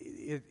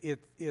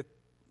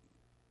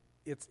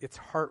 it's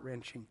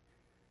heart-wrenching.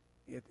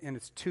 And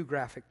it's too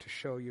graphic to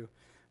show you.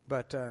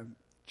 But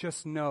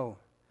just know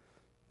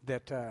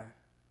that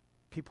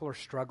people are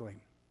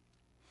struggling.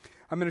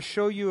 I'm going to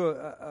show you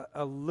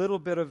a little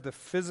bit of the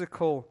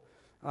physical,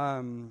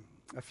 a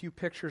few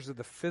pictures of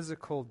the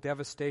physical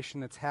devastation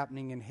that's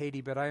happening in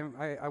Haiti, but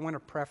I want to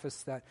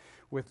preface that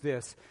with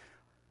this.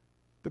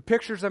 The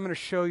pictures I'm going to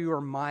show you are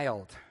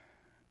mild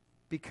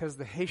because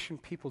the Haitian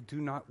people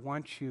do not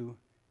want you,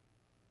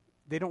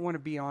 they don't want to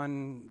be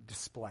on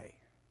display.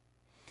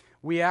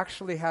 We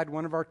actually had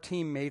one of our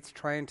teammates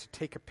trying to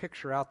take a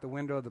picture out the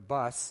window of the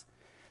bus.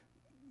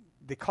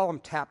 They call them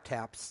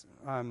tap-taps.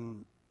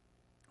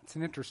 It's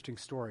an interesting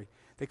story.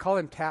 They call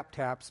them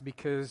tap-taps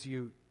because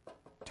you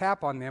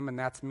tap on them and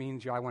that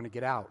means I want to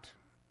get out.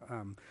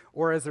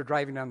 Or as they're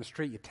driving down the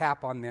street, you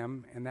tap on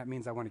them and that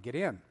means I want to get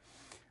in.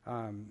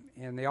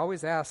 And they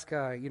always ask,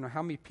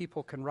 how many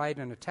people can ride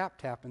in a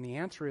tap-tap? And the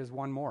answer is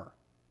one more.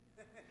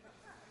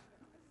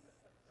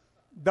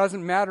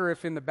 Doesn't matter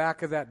if in the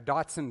back of that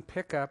Datsun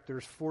pickup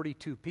there's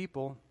 42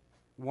 people,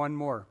 one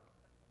more.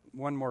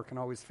 One more can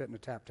always fit in a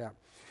tap-tap.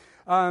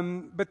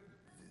 But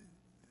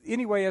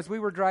anyway, as we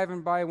were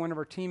driving by, one of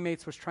our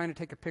teammates was trying to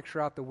take a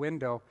picture out the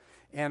window,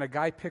 and a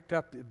guy picked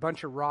up a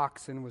bunch of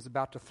rocks and was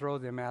about to throw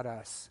them at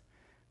us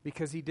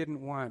because he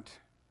didn't want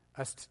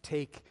us to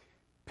take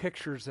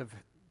pictures of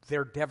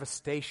their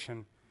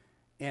devastation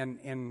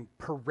and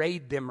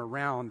parade them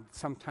around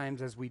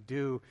sometimes as we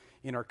do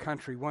in our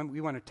country.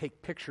 We want to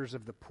take pictures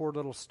of the poor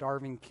little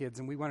starving kids,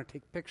 and we want to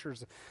take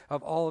pictures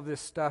of all of this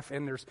stuff,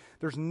 and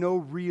there's no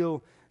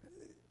real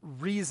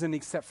reason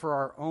except for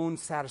our own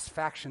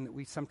satisfaction that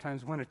we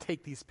sometimes want to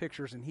take these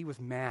pictures, and he was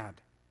mad.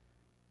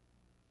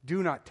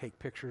 Do not take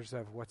pictures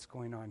of what's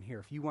going on here.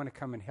 If you want to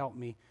come and help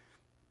me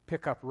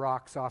pick up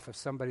rocks off of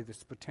somebody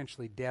that's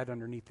potentially dead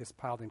underneath this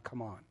pile, then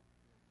come on.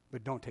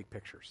 But don't take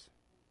pictures.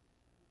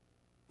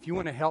 If you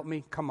want to help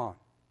me, come on.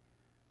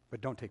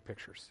 But don't take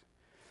pictures.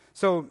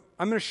 So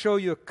I'm going to show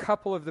you a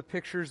couple of the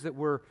pictures that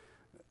were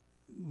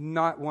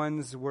not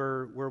ones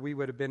where we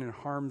would have been in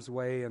harm's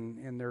way,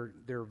 and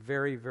they're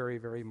very, very,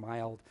 very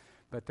mild.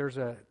 But there's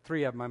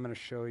three of them I'm going to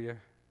show you.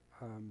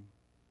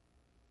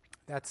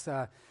 That's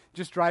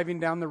just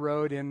driving down the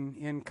road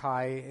in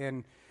Kai,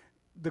 and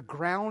the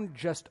ground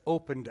just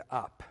opened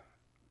up,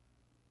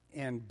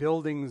 and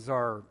buildings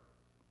are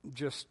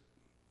just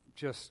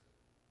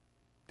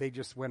they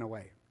just went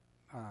away.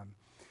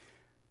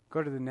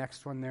 Go to the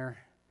next one there.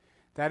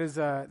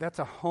 That's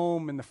a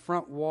home, and the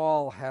front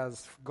wall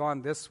has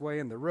gone this way,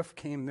 and the roof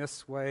came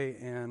this way,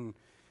 and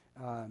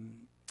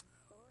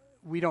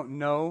we don't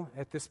know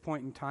at this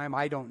point in time.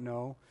 I don't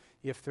know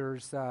if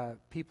there's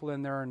people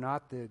in there or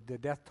not. The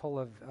death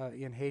toll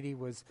in Haiti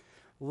was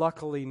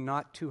luckily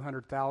not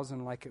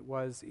 200,000 like it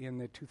was in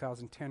the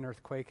 2010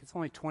 earthquake. It's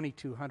only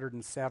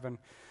 2,207,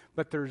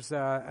 but there's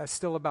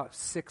still about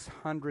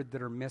 600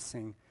 that are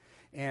missing.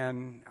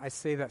 And I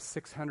say that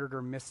 600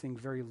 are missing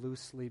very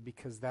loosely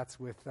because that's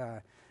with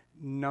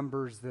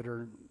numbers that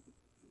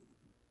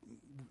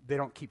they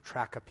don't keep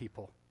track of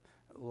people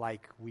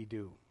like we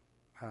do.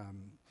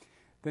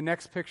 The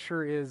next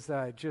picture is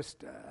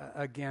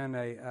again,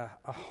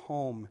 a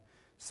home.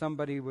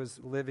 Somebody was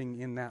living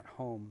in that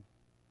home.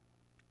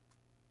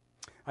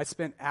 I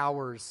spent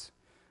hours,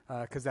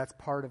 because that's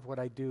part of what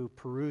I do,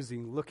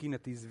 perusing, looking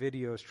at these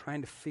videos,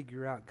 trying to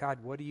figure out,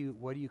 God, what are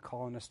you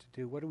calling us to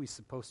do? What are we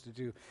supposed to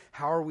do?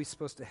 How are we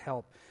supposed to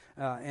help?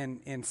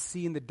 And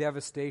seeing the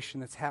devastation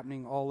that's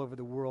happening all over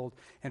the world,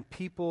 and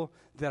people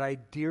that I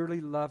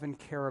dearly love and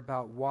care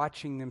about,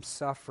 watching them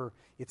suffer,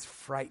 it's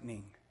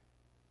frightening.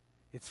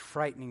 It's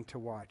frightening to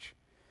watch.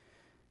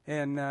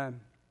 And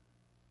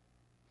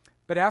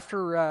but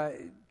after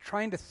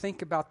trying to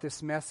think about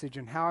this message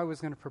and how I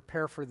was going to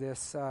prepare for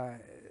this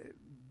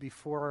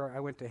before I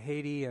went to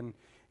Haiti, and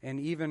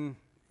even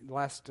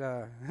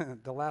the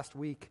last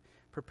week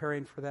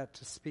preparing for that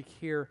to speak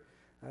here,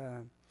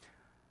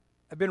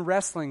 I've been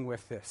wrestling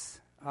with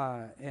this,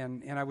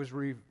 and I was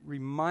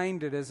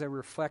reminded as I was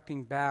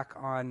reflecting back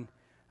on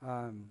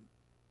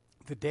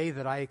the day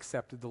that I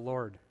accepted the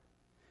Lord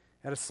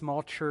at a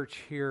small church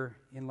here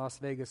in Las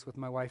Vegas with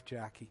my wife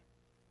Jackie.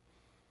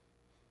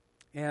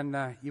 And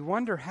you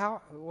wonder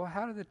how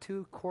do the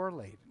two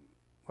correlate?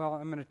 Well,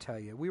 I'm going to tell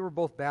you. We were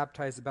both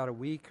baptized about a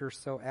week or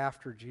so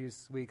after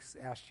we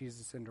asked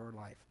Jesus into our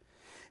life.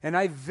 And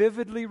I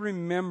vividly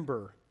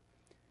remember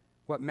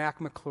what Mac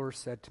McClure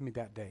said to me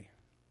that day.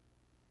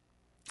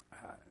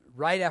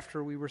 Right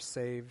after we were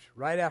saved,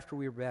 right after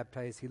we were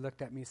baptized, he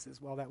looked at me and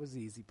says, well, that was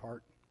the easy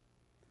part.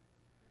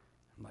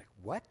 I'm like,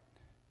 what?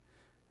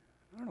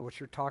 I don't know what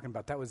you're talking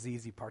about. That was the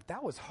easy part.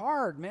 That was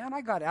hard, man. I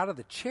got out of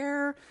the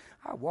chair.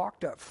 I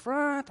walked up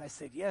front. I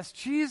said, yes,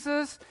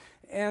 Jesus.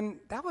 And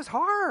that was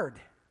hard.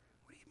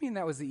 What do you mean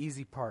that was the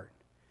easy part?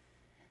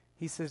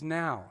 He says,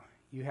 now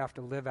you have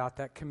to live out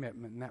that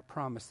commitment and that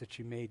promise that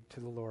you made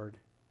to the Lord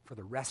for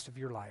the rest of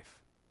your life.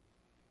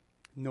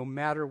 No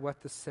matter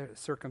what the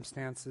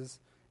circumstances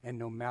and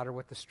no matter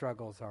what the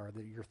struggles are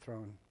that you're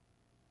thrown.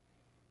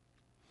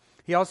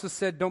 He also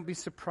said, don't be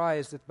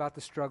surprised about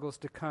the struggles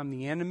to come.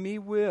 The enemy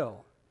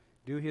will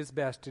do his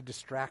best to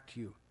distract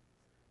you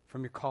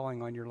from your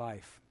calling on your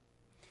life.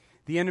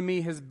 The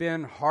enemy has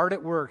been hard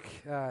at work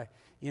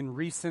in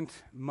recent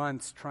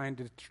months trying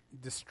to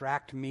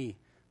distract me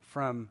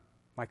from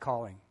my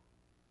calling.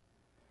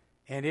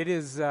 And it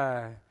is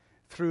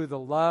through the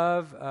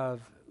love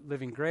of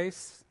Living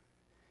Grace.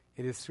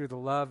 It is through the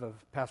love of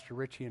Pastor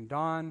Richie and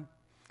Don.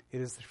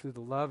 It is through the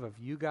love of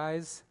you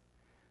guys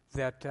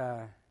that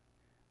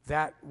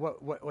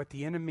what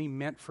the enemy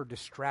meant for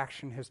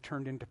distraction has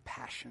turned into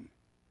passion.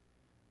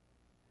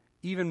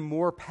 Even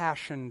more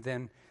passion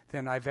than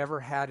I've ever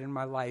had in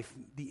my life.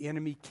 The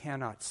enemy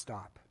cannot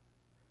stop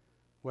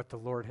what the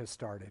Lord has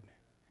started.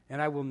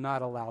 And I will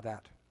not allow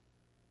that.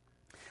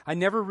 I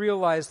never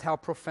realized how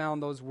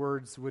profound those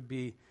words would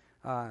be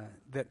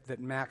that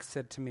Max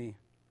said to me.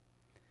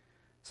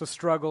 So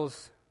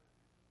struggles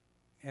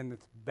and the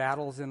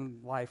battles in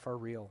life are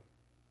real.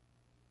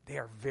 They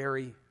are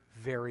very,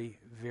 very,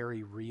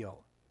 very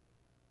real.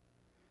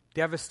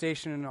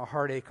 Devastation and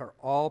heartache are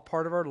all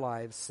part of our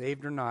lives,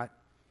 saved or not.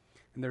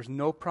 And there's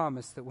no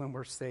promise that when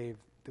we're saved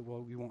that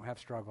we won't have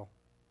struggle.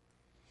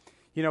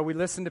 You know, we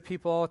listen to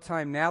people all the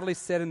time. Natalie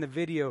said in the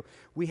video,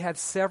 we had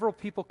several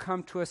people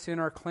come to us in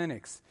our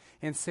clinics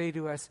and say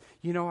to us,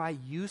 you know, I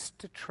used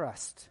to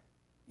trust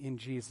in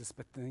Jesus,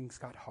 but things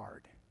got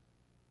hard.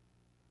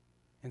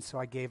 And so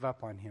I gave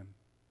up on him.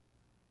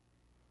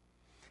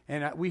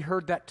 And we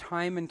heard that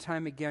time and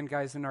time again,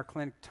 guys, in our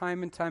clinic,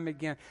 time and time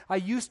again. I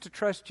used to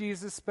trust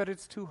Jesus, but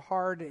it's too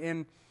hard,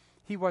 and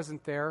he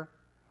wasn't there.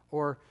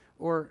 Or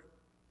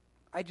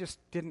I just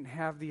didn't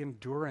have the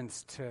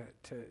endurance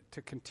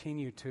to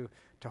continue to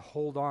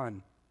hold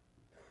on.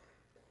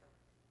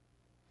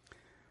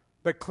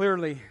 But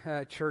clearly,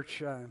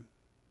 church,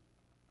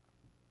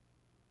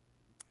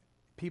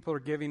 people are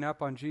giving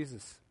up on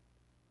Jesus,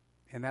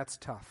 and that's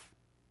tough.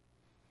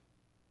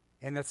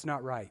 And that's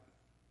not right.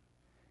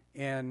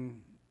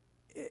 And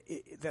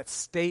that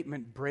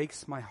statement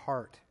breaks my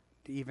heart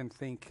to even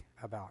think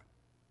about.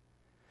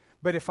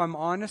 But if I'm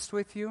honest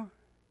with you,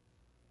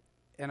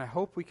 and I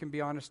hope we can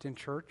be honest in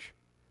church,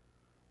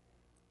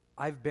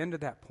 I've been to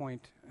that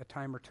point a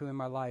time or two in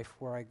my life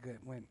where I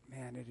went,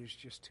 man, it is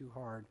just too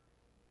hard.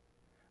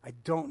 I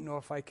don't know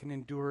if I can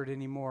endure it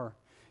anymore.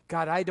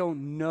 God, I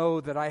don't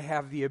know that I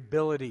have the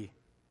ability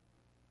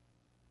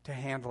to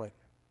handle it.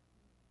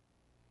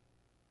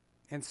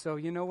 And so,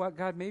 you know what,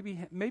 God,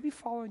 maybe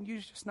following you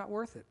is just not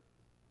worth it.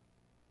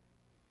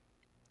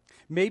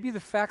 Maybe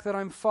the fact that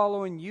I'm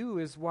following you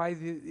is why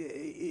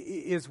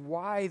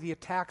the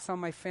attacks on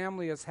my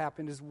family has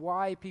happened, is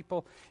why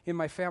people in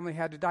my family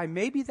had to die.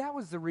 Maybe that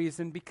was the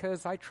reason,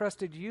 because I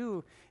trusted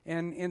you,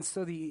 and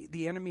so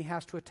the enemy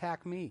has to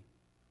attack me.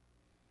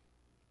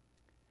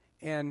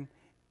 And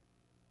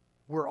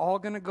we're all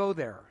going to go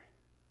there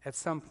at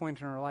some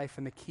point in our life,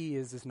 and the key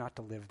is not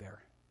to live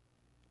there.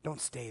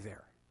 Don't stay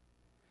there.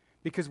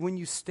 Because when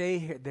you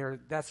stay there,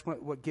 that's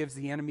what gives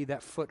the enemy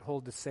that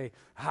foothold to say,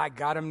 I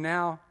got him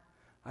now.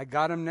 I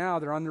got them now.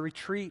 They're on the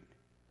retreat.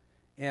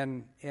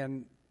 And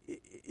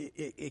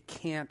it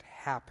can't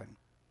happen.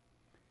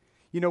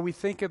 You know, we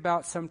think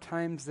about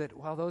sometimes that,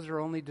 well, those are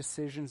only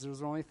decisions.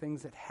 Those are only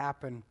things that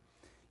happen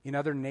in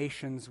other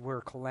nations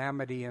where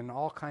calamity and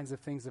all kinds of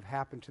things have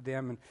happened to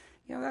them. And,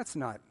 you know, that's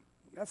not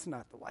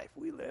the life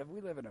we live. We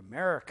live in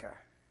America.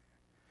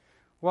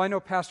 Well, I know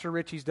Pastor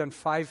Richie's done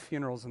 5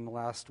 funerals in the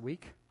last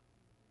week.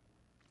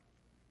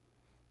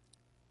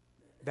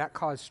 That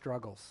caused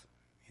struggles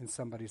in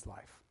somebody's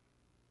life.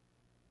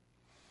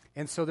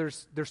 And so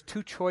there's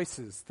 2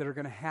 choices that are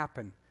going to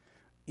happen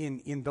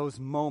in those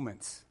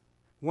moments.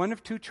 One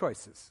of 2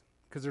 choices,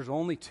 because there's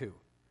only 2.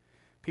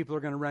 People are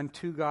going to run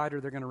to God, or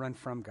they're going to run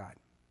from God.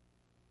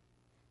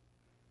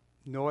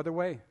 No other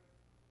way.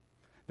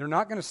 They're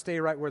not going to stay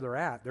right where they're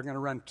at. They're going to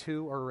run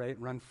to or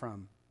run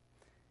from.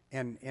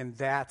 And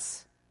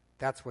that's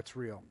what's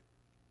real.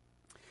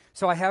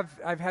 So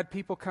I've had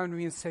people come to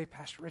me and say,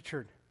 Pastor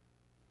Richard,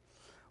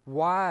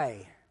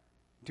 why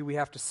do we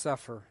have to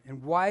suffer?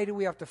 And why do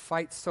we have to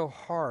fight so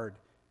hard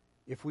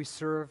if we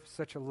serve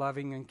such a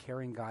loving and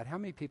caring God? How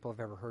many people have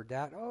ever heard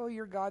that? Oh,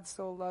 your God's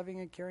so loving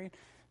and caring.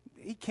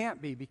 He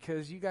can't be,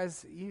 because you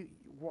guys,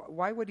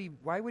 why would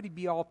he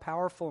be all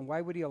powerful, and why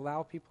would he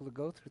allow people to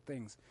go through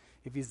things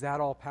if he's that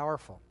all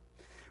powerful?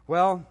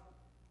 Well,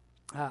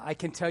 I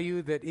can tell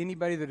you that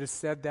anybody that has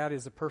said that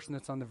is a person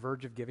that's on the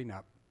verge of giving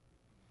up.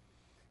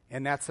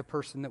 And that's a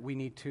person that we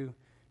need to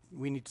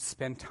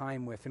spend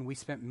time with. And we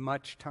spent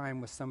much time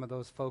with some of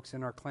those folks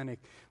in our clinic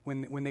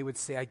when they would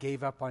say, I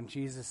gave up on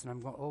Jesus. And I'm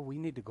going, oh, we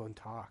need to go and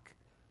talk.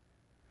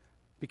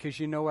 Because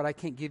you know what? I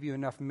can't give you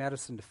enough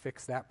medicine to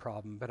fix that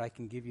problem, but I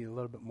can give you a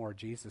little bit more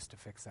Jesus to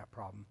fix that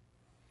problem.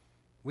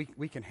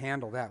 We can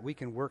handle that. We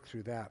can work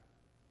through that.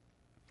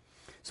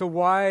 So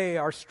why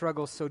are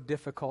struggles so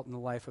difficult in the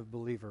life of a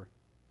believer?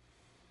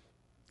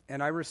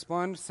 And I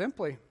respond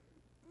simply,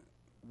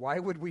 why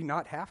would we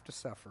not have to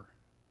suffer?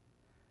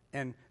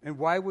 And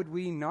why would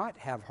we not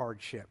have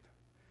hardship?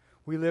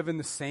 We live in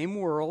the same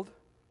world,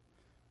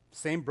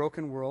 same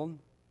broken world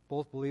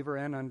both believer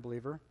and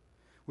unbeliever.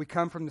 We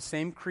come from the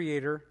same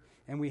Creator,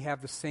 and we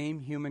have the same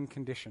human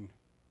condition.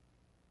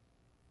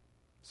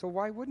 So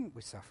why wouldn't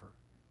we suffer?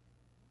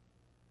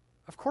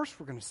 Of course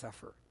we're going to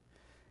suffer.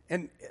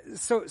 And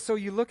so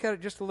you look at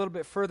it just a little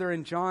bit further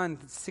in John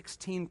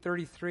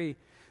 16:33.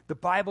 The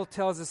Bible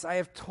tells us, I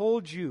have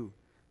told you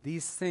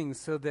these things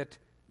so that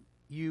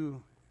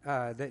you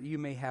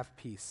may have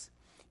peace.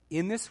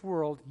 In this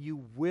world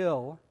you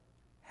will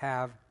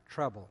have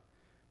trouble,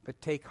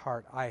 but take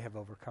heart, I have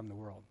overcome the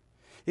world.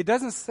 It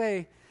doesn't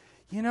say,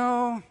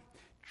 you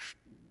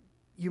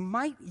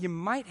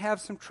might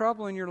have some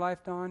trouble in your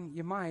life, Don.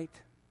 You might.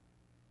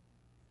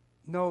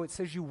 No, it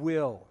says you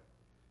will.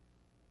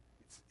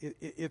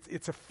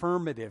 It's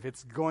affirmative.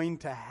 It's going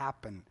to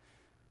happen.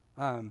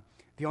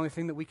 The only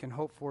thing that we can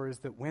hope for is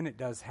that when it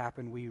does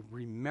happen, we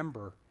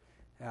remember,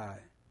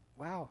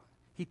 wow,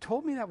 he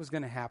told me that was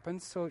going to happen,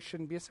 so it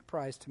shouldn't be a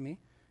surprise to me.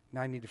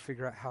 Now I need to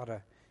figure out how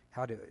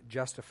to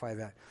justify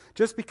that.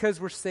 Just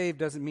because we're saved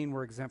doesn't mean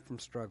we're exempt from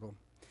struggle.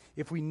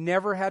 If we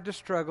never had to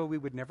struggle, we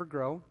would never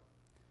grow,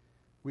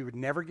 we would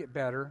never get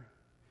better,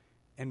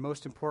 and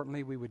most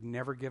importantly, we would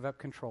never give up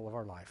control of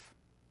our life.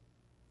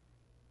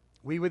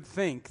 We would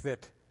think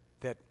that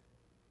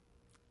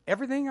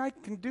everything I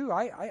can do,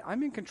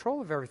 I'm in control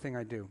of everything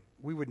I do.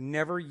 We would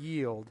never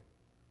yield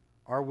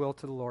our will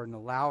to the Lord and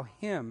allow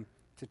Him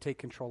to take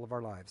control of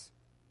our lives.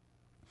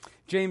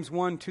 James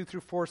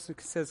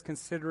 1:2-4 says,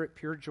 consider it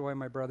pure joy,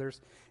 my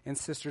brothers and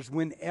sisters,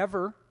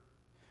 whenever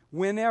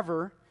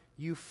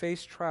you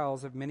face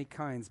trials of many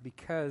kinds,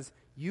 because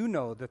you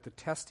know that the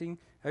testing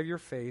of your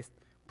faith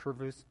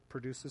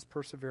produces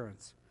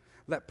perseverance.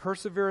 Let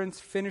perseverance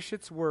finish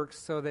its work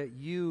so that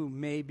you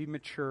may be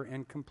mature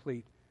and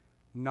complete,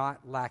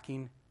 not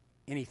lacking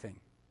anything.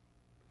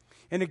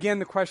 And again,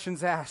 the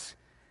question's asked,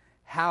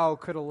 how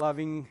could a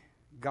loving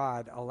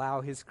God allow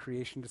His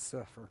creation to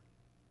suffer?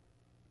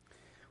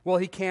 Well,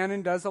 He can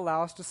and does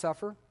allow us to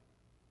suffer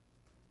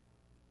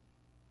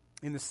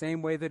in the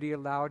same way that He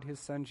allowed His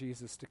Son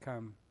Jesus to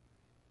come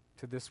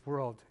to this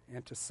world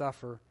and to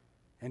suffer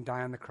and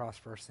die on the cross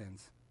for our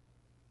sins.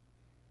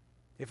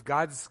 If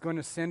God's going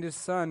to send His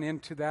Son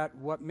into that,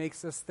 what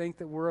makes us think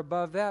that we're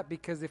above that?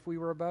 Because if we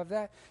were above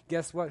that,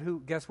 guess what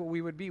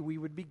we would be? We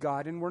would be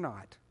God, and we're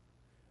not.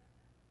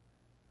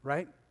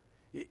 Right?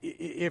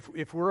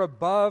 If we're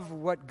above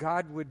what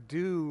God would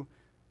do,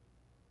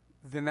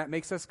 then that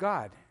makes us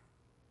God.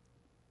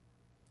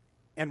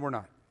 And we're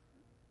not.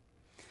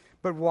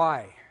 But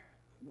why?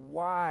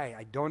 Why?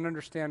 I don't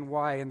understand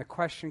why. And the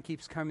question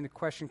keeps coming.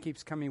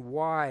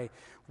 Why?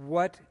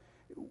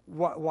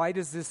 Why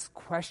does this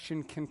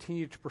question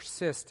continue to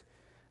persist?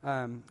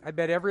 I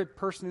bet every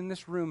person in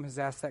this room has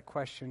asked that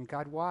question.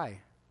 God,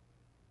 why?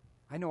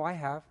 I know I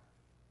have.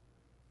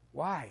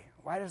 Why?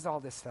 Why does all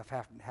this stuff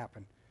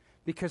happen?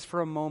 Because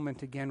for a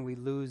moment, again, we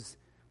lose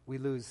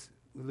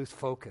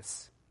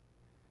focus.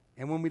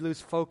 And when we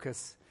lose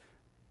focus,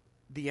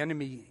 the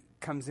enemy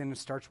comes in and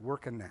starts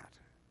working that.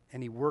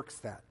 And he works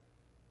that.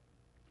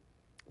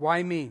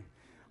 Why me?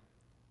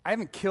 I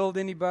haven't killed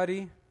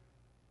anybody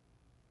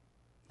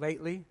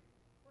lately.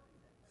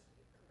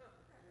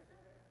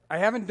 I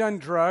haven't done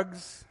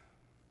drugs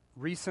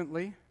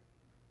recently.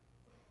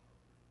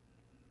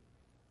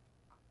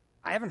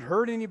 I haven't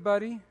hurt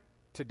anybody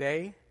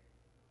today.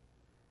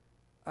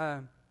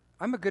 I'm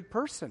a good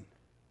person.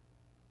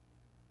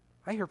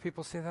 I hear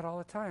people say that all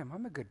the time.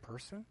 I'm a good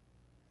person.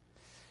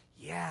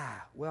 Yeah,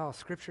 well,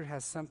 Scripture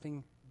has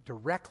something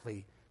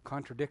directly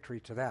contradictory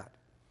to that.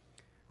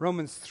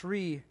 Romans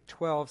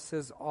 3:12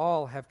 says,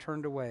 all have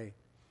turned away.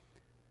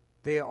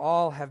 They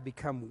all have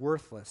become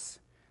worthless.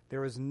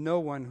 There is no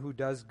one who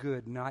does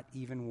good, not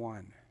even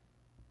one.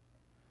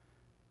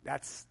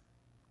 That's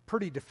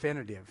pretty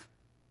definitive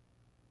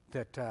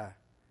that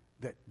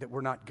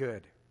we're not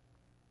good.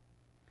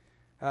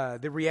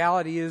 The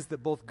reality is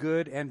that both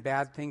good and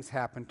bad things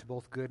happen to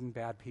both good and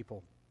bad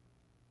people.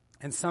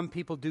 And some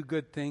people do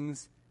good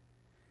things,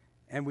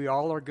 and we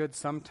all are good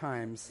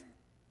sometimes,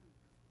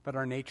 but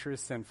our nature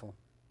is sinful.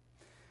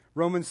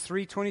 Romans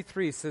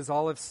 3:23 says,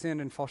 all have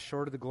sinned and fall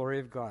short of the glory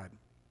of God.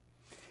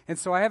 And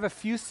so I have a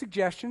few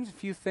suggestions, a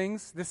few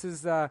things. This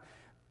is the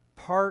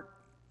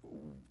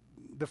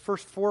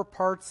first 4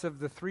 parts of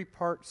the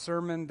 3-part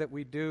sermon that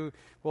we do.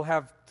 We'll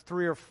have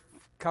a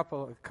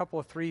couple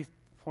of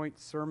 3-point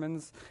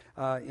sermons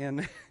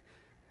in.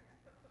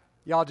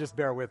 Y'all just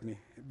bear with me.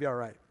 It'll be all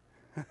right.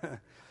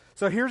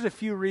 So here's a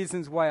few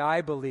reasons why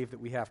I believe that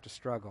we have to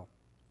struggle.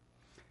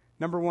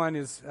 Number 1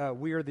 is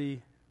we are the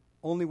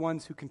only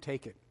ones who can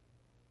take it.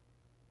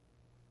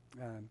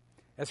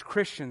 As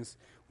Christians,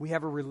 we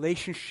have a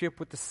relationship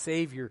with the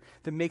Savior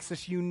that makes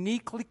us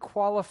uniquely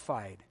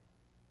qualified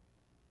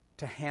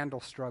to handle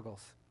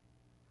struggles.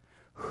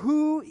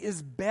 Who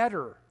is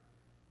better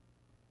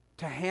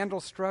to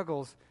handle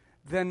struggles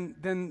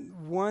than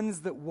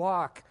ones that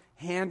walk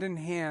hand in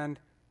hand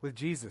with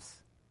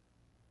Jesus?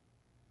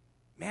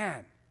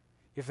 Man,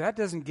 if that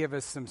doesn't give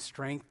us some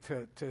strength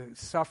to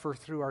suffer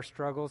through our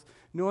struggles,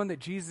 knowing that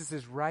Jesus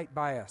is right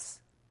by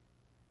us.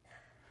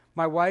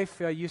 My wife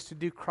used to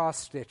do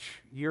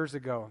cross-stitch years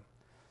ago,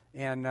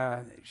 and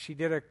she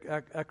did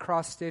a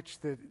cross-stitch,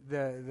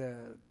 the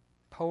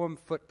poem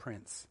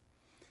Footprints.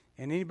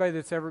 And anybody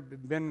that's ever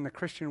been in the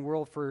Christian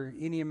world for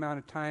any amount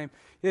of time,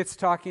 it's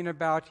talking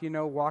about,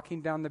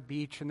 walking down the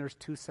beach and there's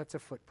two sets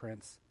of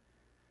footprints.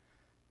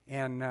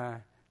 And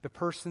the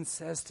person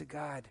says to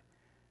God,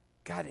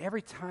 God,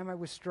 every time I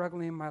was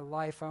struggling in my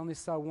life, I only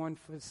saw one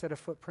set of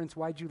footprints.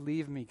 Why'd you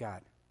leave me,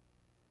 God?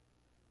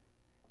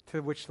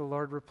 To which the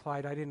Lord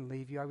replied, I didn't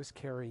leave you, I was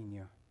carrying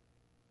you.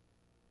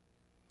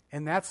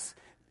 And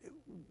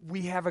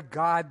we have a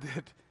God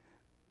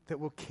that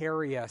will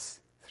carry us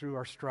through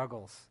our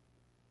struggles.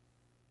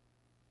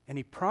 And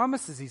he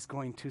promises he's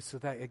going to, so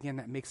that, again,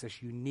 that makes us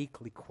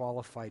uniquely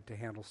qualified to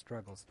handle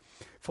struggles.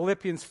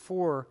 Philippians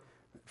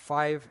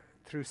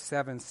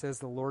 4:5-7 says,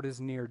 the Lord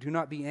is near. Do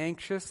not be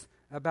anxious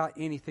about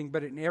anything,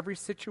 but in every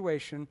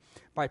situation,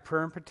 by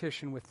prayer and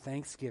petition with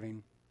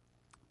thanksgiving,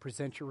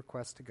 present your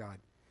requests to God.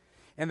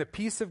 And the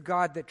peace of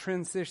God that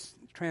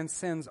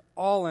transcends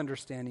all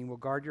understanding will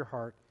guard your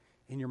heart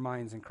and your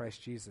minds in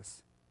Christ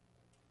Jesus.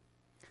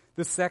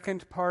 The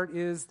second part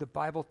is the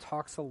Bible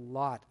talks a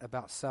lot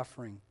about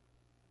suffering.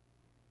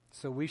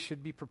 So we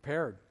should be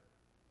prepared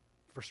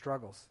for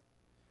struggles.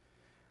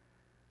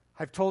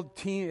 I've told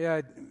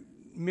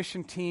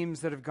mission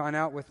teams that have gone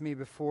out with me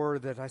before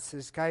that I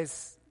says,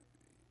 guys,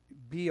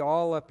 be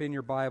all up in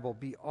your Bible,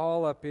 be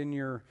all up in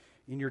your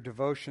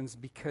devotions,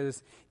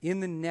 because in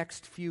the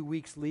next few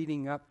weeks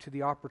leading up to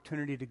the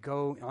opportunity to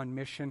go on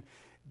mission,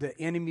 the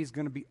enemy is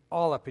going to be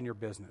all up in your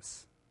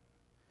business.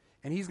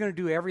 And he's going to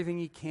do everything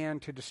he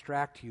can to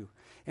distract you.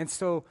 And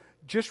so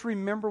just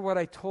remember what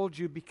I told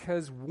you,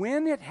 because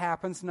when it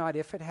happens, not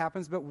if it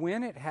happens, but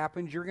when it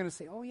happens, you're going to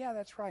say, oh yeah,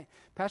 that's right.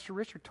 Pastor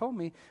Richard told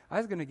me I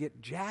was going to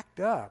get jacked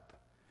up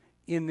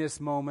in this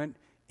moment,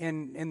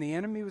 and the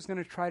enemy was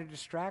going to try to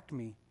distract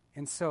me.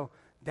 And so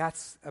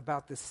that's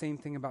about the same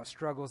thing about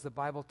struggles. The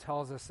Bible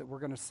tells us that we're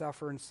going to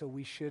suffer, and so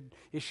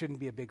it shouldn't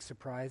be a big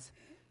surprise.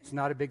 It's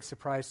not a big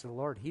surprise to the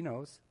Lord. He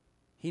knows.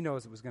 He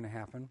knows it was going to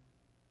happen.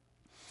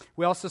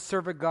 We also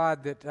serve a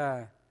God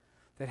that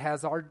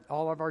has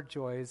all of our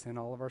joys and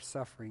all of our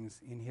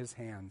sufferings in his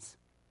hands.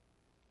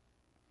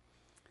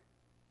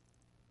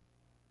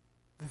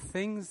 The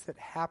things that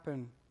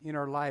happen in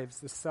our lives,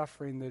 the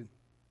suffering, that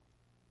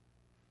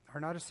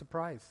are not a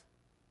surprise.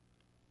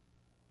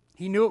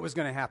 He knew it was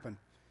going to happen.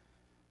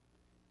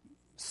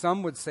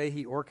 Some would say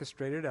he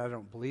orchestrated. I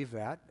don't believe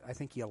that. I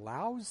think he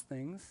allows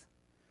things,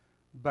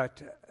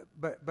 but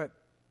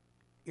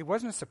it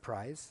wasn't a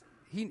surprise.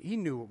 He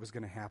knew what was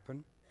going to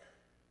happen.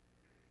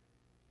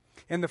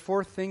 And the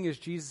fourth thing is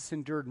Jesus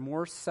endured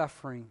more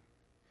suffering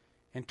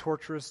and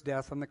torturous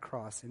death on the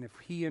cross. And if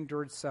he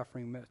endured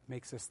suffering, it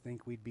makes us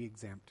think we'd be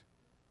exempt.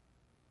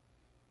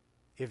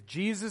 If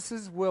Jesus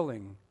is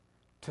willing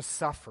to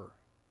suffer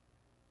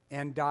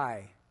and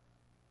die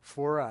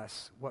for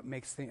us, what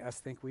makes us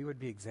think we would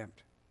be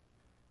exempt?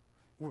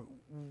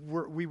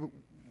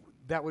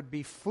 That would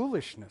be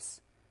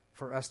foolishness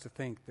for us to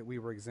think that we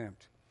were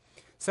exempt.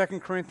 2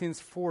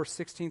 Corinthians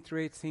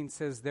 4:16-18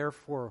 says,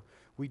 therefore,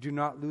 we do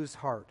not lose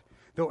heart.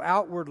 Though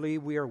outwardly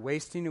we are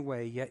wasting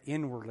away, yet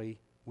inwardly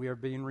we are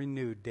being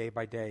renewed day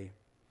by day.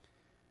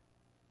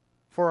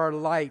 For our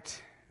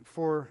light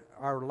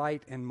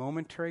and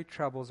momentary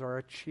troubles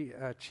are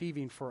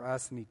achieving for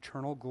us an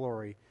eternal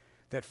glory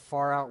that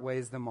far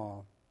outweighs them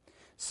all.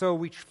 So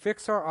we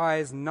fix our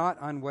eyes not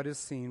on what is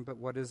seen, but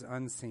what is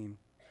unseen,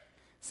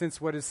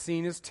 since what is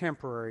seen is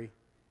temporary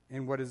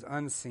and what is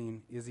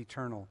unseen is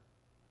eternal.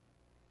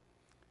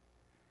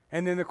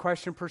 And then the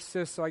question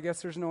persists, so I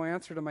guess there's no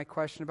answer to my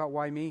question about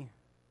why me.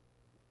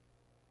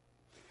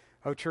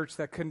 Oh, church,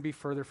 that couldn't be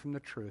further from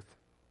the truth.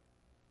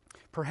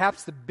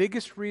 Perhaps the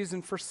biggest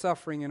reason for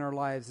suffering in our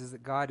lives is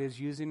that God is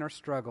using our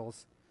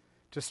struggles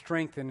to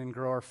strengthen and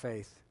grow our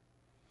faith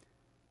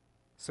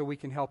so we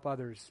can help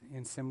others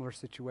in similar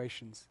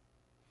situations.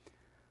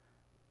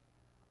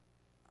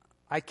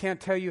 I can't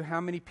tell you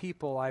how many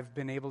people I've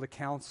been able to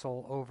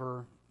counsel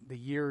over the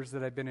years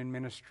that I've been in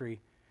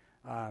ministry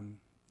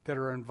that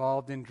are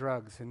involved in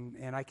drugs,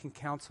 and I can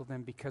counsel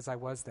them because I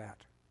was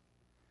that.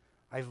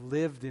 I've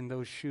lived in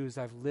those shoes.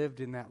 I've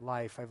lived in that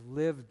life. I've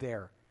lived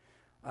there.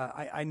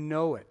 I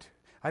know it.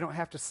 I don't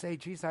have to say,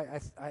 geez, I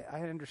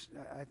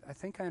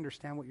think I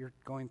understand what you're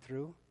going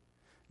through.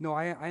 No,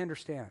 I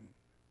understand.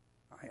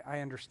 I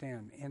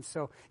understand. And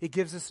so it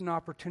gives us an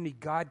opportunity.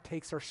 God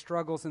takes our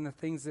struggles and the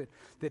things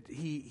that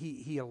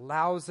he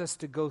allows us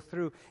to go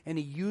through, and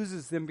he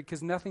uses them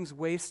because nothing's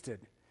wasted.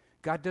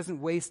 God doesn't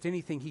waste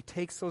anything. He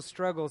takes those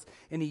struggles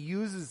and he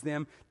uses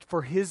them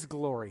for his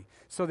glory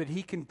so that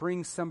he can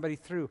bring somebody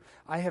through.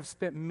 I have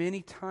spent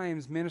many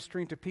times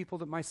ministering to people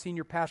that my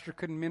senior pastor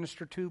couldn't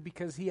minister to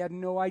because he had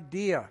no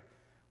idea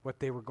what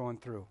they were going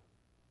through.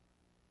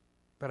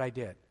 But I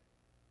did.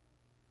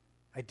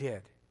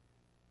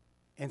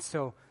 And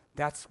so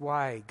that's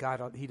why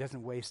God, he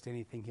doesn't waste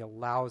anything. He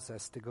allows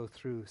us to go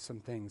through some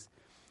things.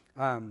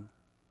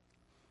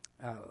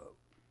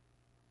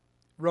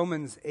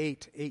 Romans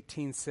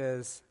 8:18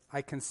 says,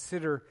 I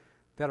consider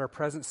that our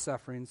present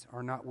sufferings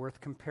are not worth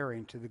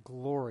comparing to the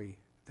glory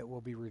that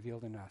will be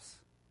revealed in us.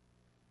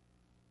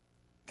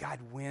 God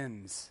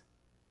wins.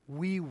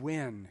 We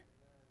win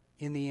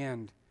in the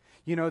end.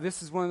 You know,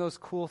 this is one of those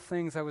cool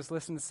things. I was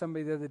listening to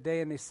somebody the other day,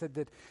 and they said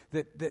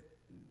that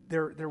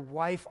their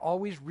wife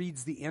always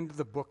reads the end of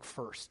the book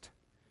first.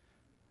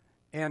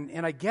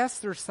 And I guess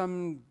there's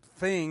some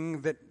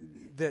thing that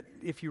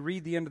if you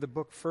read the end of the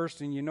book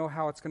first and you know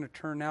how it's going to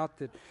turn out,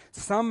 that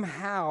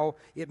somehow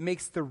it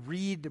makes the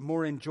read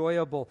more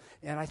enjoyable.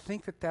 And I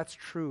think that that's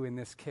true in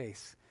this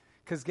case.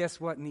 Because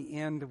guess what? In the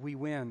end, we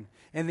win.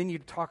 And then you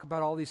talk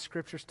about all these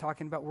scriptures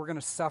talking about we're going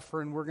to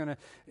suffer and we're going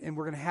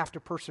to have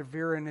to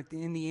persevere. And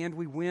in the end,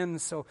 we win.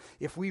 So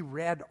if we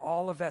read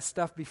all of that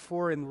stuff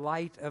before in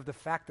light of the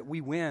fact that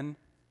we win,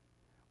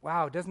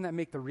 wow, doesn't that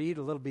make the read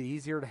a little bit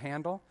easier to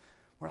handle?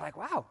 We're like,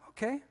 wow,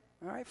 okay,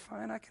 all right,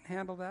 fine, I can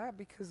handle that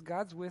because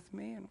God's with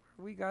me and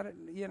we got it,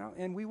 you know,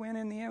 and we win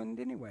in the end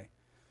anyway.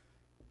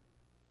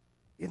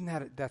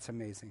 That's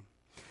amazing?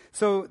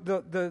 So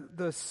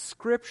the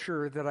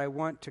scripture that I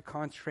want to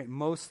concentrate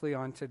mostly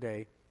on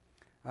today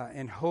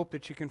and hope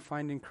that you can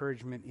find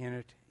encouragement in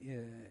it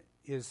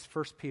is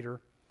 1 Peter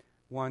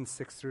 1,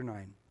 6 through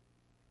 9.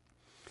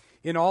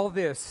 In all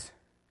this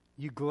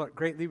you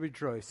greatly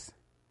rejoice,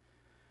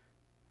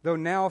 though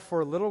now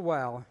for a little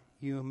while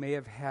you may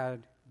have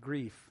had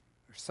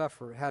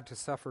to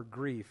suffer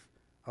grief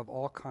of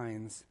all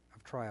kinds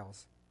of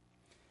trials.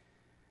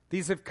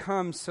 These have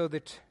come so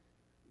that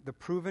the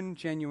proven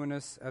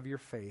genuineness of your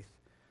faith,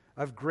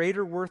 of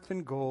greater worth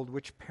than gold,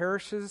 which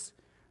perishes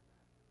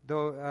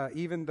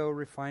even though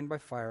refined by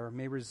fire,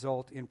 may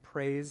result in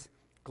praise,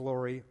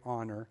 glory,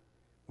 honor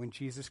when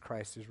Jesus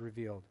Christ is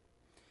revealed.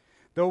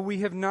 Though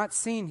we have not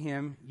seen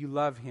him, you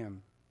love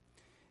him.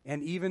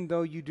 And even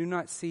though you do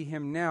not see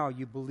him now,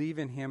 you believe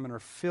in him and are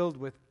filled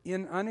with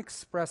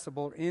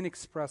inexpressible,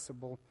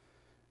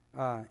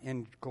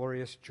 and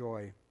glorious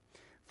joy.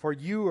 For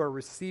you are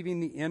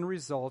receiving the end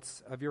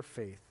results of your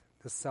faith,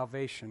 the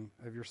salvation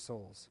of your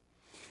souls.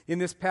 In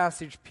this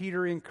passage,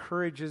 Peter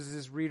encourages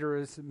his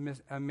readers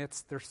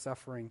amidst their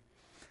suffering,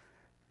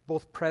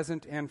 both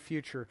present and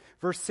future.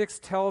 Verse 6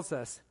 tells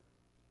us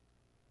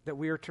that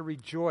we are to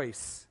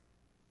rejoice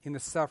in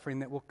the suffering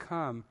that will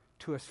come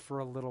to us for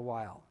a little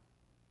while.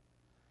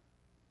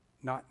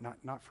 Not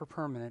for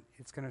permanent.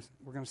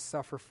 We're going to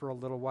suffer for a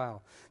little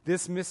while.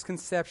 This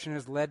misconception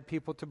has led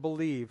people to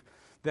believe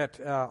that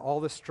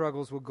all the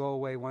struggles will go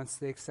away once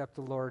they accept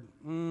the Lord.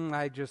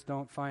 I just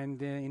don't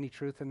find any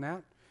truth in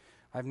that.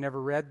 I've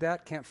never read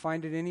that. Can't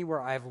find it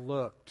anywhere. I've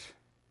looked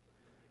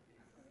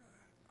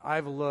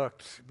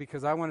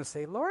because I want to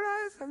say, Lord,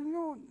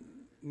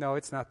 no,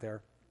 it's not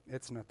there.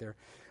 It's not there.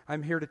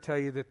 I'm here to tell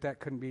you that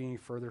couldn't be any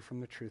further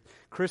from the truth.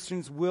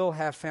 Christians will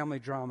have family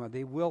drama.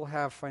 They will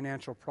have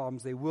financial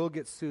problems. They will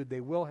get sued.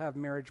 They will have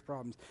marriage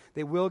problems.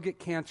 They will get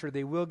cancer.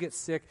 They will get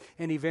sick.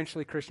 And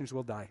eventually Christians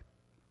will die.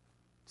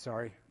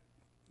 Sorry.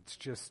 It's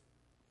just,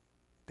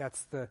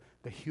 that's the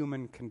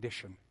human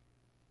condition.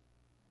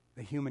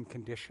 The human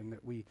condition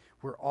that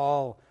we're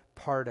all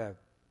part of.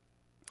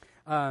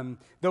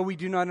 Though we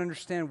do not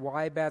understand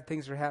why bad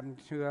things are happening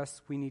to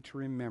us, we need to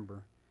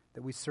remember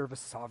that we serve a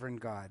sovereign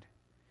God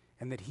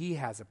and that he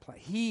has a plan.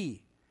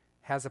 He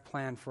has a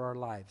plan for our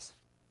lives.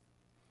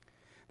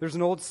 There's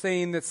an old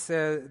saying that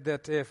says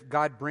that if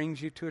God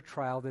brings you to a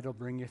trial, that he'll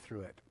bring you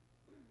through it.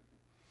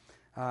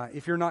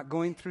 If you're not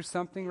going through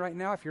something right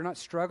now, if you're not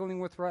struggling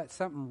with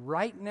something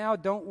right now,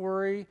 don't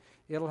worry.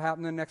 It'll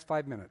happen in the next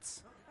 5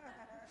 minutes.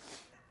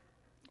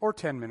 Or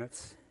 10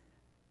 minutes.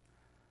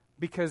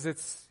 Because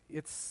it's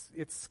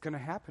going to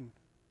happen.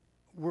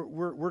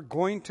 We're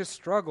going to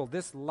struggle.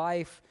 This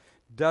life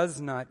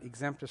does not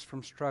exempt us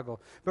from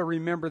struggle. But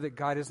remember that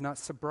God is not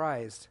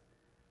surprised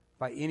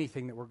by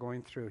anything that we're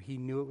going through. He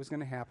knew it was going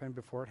to happen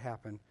before it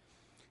happened.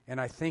 And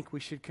I think we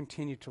should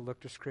continue to look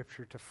to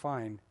Scripture to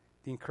find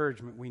the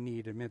encouragement we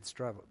need amid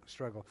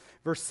struggle.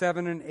 Verse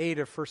 7 and 8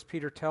 of 1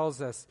 Peter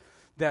tells us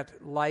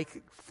that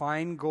like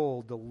fine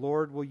gold, the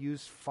Lord will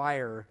use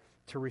fire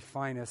to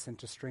refine us and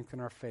to strengthen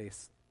our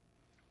faith.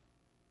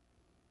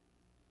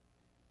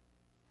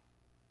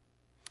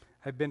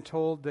 I've been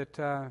told that,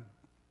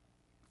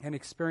 and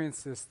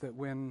experienced this, that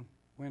when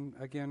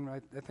again,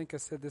 I think I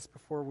said this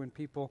before, when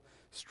people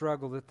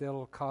struggle, that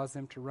that'll cause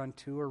them to run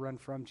to or run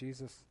from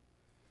Jesus.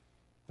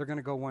 They're going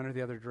to go one or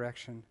the other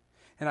direction.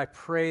 And I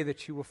pray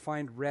that you will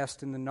find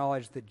rest in the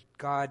knowledge that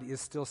God is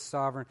still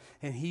sovereign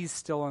and he's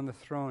still on the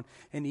throne.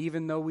 And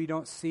even though we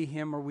don't see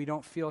him or we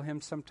don't feel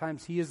him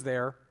sometimes, he is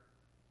there.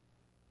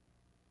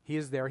 He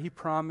is there. He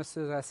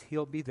promises us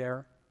he'll be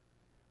there.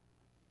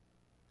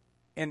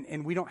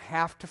 And we don't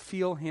have to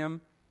feel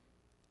him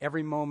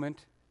every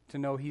moment to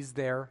know he's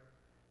there.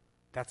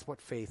 That's what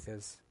faith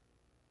is.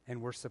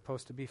 And we're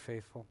supposed to be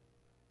faithful.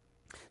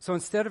 So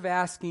instead of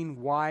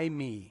asking, why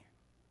me?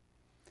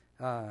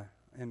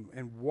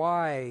 And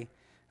why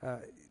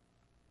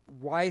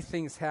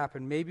things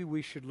happen, maybe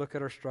we should look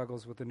at our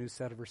struggles with a new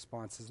set of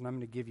responses. And I'm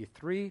going to give you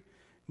 3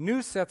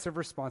 new sets of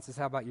responses.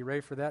 How about you?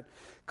 Ready for that?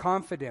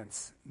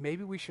 Confidence.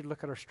 Maybe we should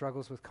look at our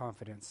struggles with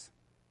confidence.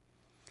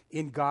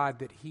 in God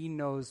that He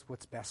knows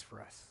what's best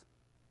for us.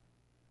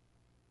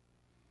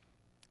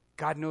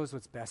 God knows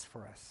what's best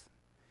for us.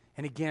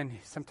 And again,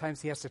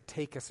 sometimes He has to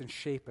take us and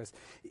shape us.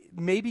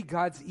 Maybe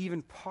God's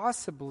even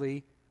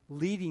possibly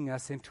leading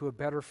us into a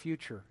better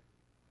future.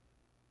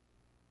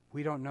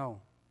 We don't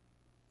know.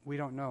 We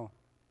don't know.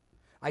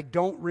 I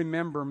don't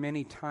remember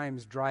many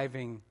times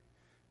driving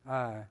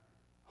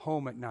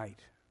home at night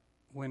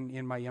when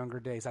in my younger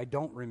days. I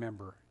don't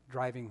remember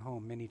driving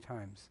home many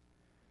times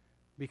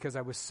because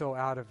I was so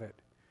out of it.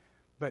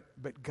 But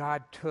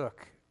God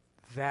took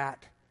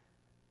that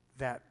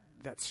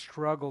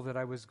struggle that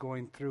I was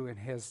going through and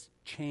has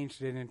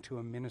changed it into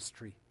a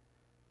ministry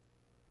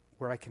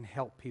where I can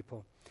help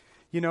people.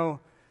 You know,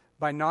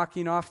 by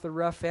knocking off the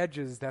rough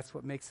edges, that's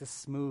what makes us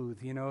smooth.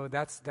 You know,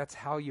 that's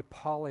how you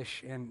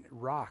polish and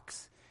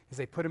rocks, is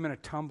they put them in a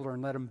tumbler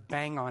and let them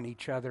bang on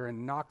each other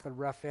and knock the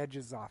rough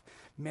edges off.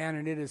 Man,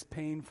 and it is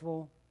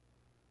painful.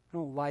 I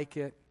don't like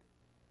it.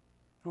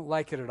 I don't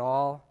like it at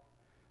all.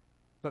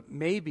 But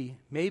maybe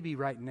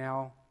right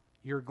now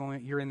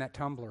you're in that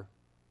tumbler.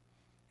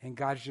 And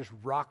God's just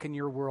rocking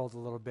your world a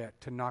little bit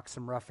to knock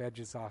some rough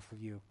edges off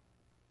of you.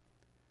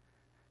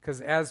 Because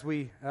as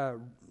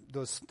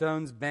those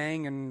stones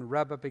bang and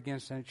rub up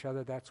against each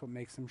other, that's what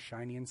makes them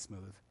shiny and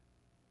smooth.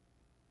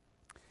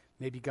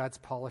 Maybe God's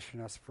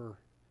polishing us for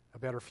a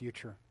better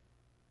future.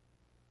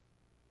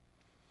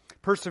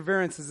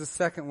 Perseverance is the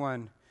second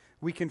one.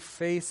 We can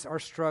face our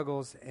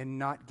struggles and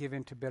not give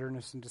in to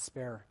bitterness and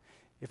despair.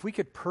 If we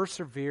could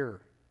persevere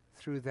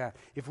through that,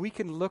 if we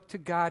can look to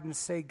God and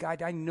say,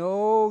 God, I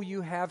know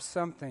you have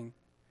something.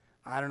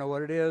 I don't know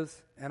what it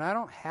is, and I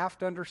don't have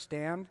to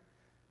understand,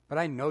 but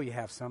I know you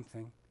have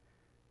something.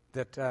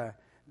 That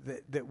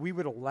we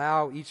would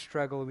allow each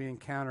struggle we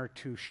encounter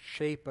to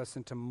shape us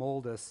and to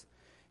mold us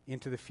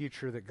into the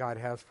future that God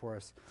has for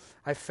us.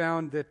 I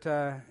found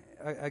that,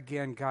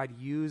 again, God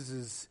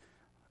uses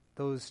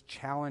those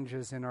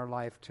challenges in our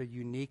life to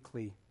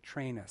uniquely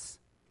train us.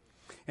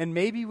 And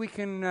maybe we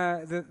can,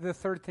 the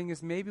third thing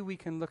is maybe we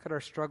can look at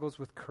our struggles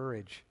with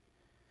courage,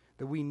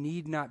 that we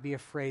need not be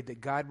afraid,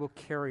 that God will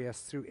carry us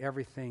through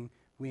everything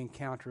we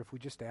encounter if we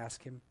just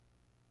ask Him.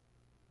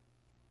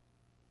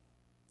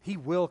 He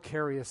will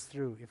carry us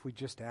through if we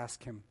just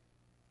ask Him.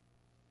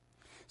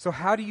 So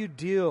how do we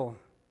deal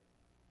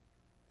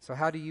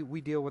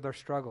with our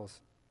struggles?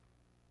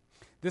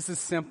 This is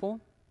simple,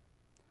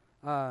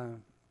 but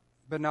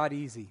not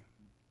easy.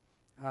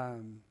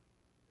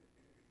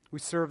 We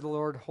serve the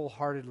Lord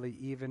wholeheartedly,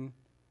 even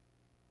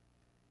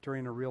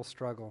during a real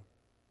struggle.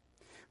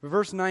 But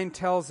verse 9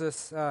 tells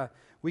us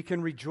we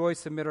can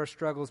rejoice amid our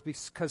struggles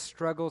because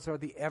struggles are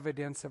the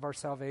evidence of our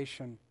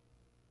salvation.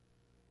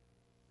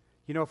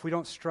 You know, if we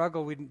don't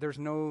struggle, there's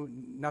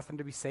nothing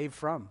to be saved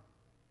from.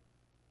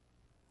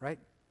 Right?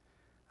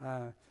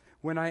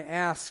 When I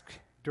asked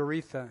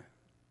Doretha,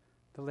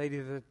 the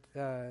lady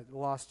that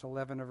lost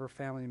 11 of her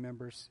family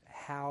members,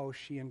 how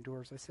she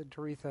endures, I said,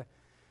 Doretha,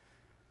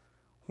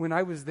 when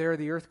I was there,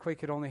 the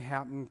earthquake had only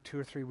happened 2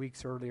 or 3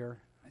 weeks earlier.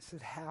 I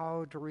said,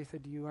 how,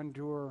 Doretha, do you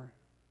endure?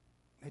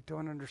 I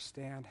don't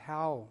understand.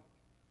 How?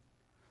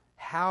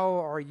 How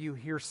are you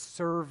here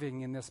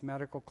serving in this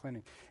medical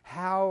clinic?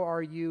 How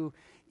are you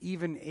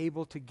even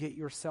able to get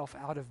yourself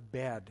out of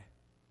bed?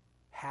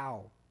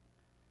 How?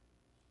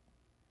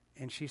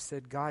 And she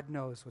said, God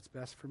knows what's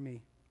best for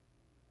me.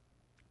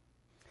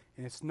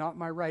 And it's not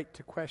my right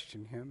to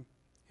question Him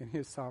in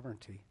His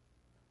sovereignty.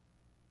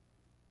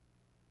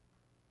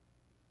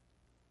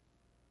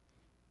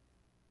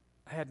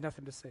 I had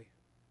nothing to say.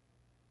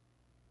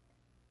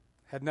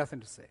 Had nothing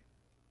to say.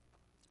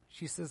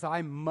 She says,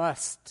 I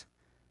must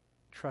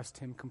trust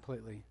Him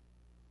completely.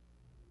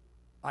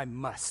 I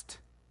must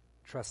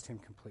trust Him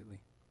completely.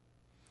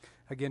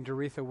 Again,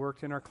 Doretha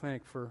worked in our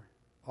clinic for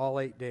all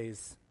 8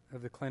 days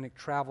of the clinic,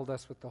 traveled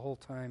us with the whole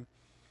time.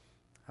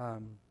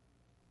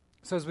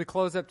 So as we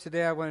close up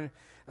today,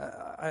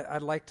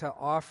 I'd like to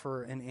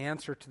offer an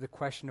answer to the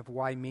question of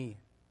why me.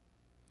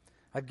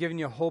 I've given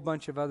you a whole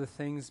bunch of other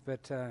things,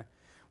 but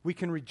we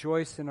can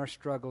rejoice in our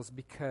struggles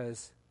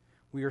because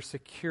we are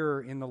secure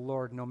in the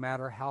Lord no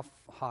matter how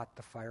hot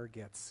the fire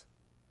gets.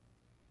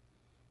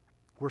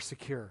 We're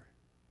secure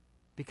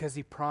because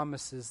He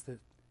promises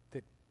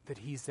that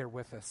He's there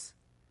with us.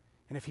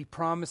 And if He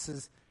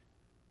promises,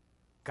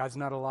 God's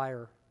not a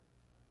liar.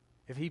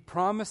 If He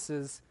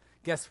promises,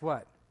 guess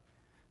what?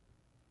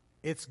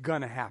 It's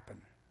going to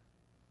happen.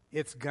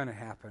 It's going to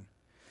happen.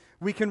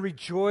 We can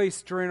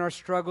rejoice during our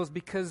struggles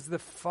because the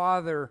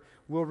Father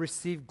will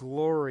receive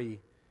glory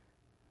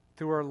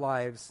through our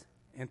lives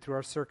and through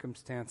our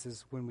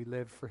circumstances when we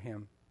live for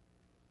Him.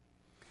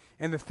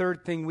 And the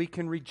third thing, we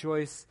can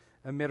rejoice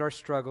amid our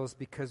struggles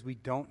because we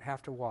don't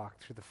have to walk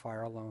through the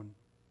fire alone.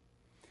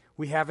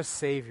 We have a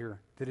Savior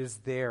that is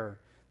there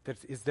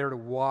to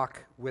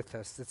walk with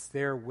us, that's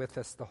there with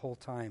us the whole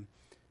time.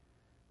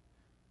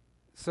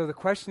 So the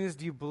question is,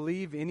 do you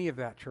believe any of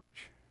that,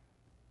 church?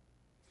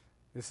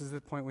 This is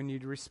the point when you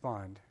need to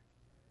respond.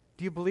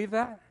 Do you believe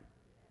that?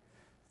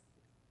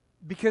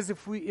 Because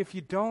if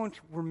you don't,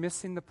 we're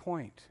missing the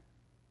point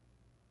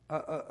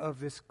of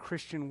this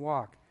Christian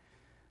walk.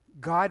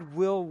 God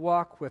will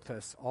walk with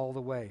us all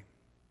the way.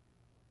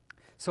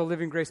 So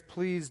Living Grace,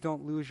 please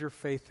don't lose your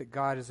faith that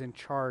God is in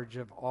charge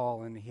of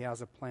all and He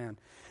has a plan.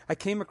 I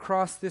came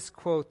across this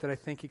quote that I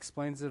think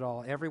explains it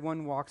all.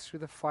 Everyone walks through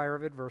the fire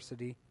of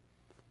adversity,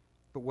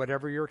 but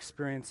whatever your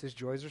experiences,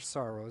 joys or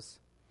sorrows,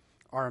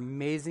 our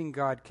amazing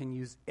God can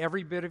use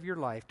every bit of your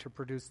life to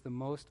produce the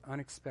most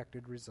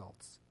unexpected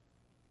results.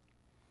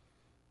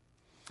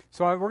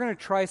 So we're going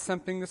to try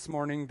something this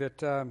morning that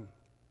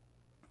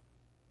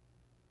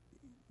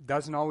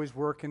doesn't always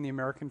work in the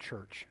American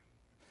church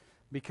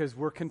because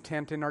we're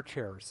content in our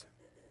chairs.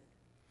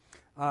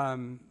 But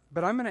I'm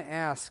going to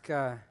ask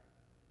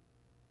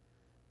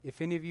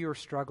if any of you are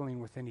struggling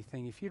with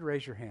anything, if you'd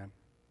raise your hand.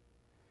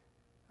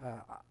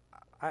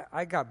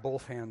 I got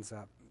both hands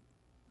up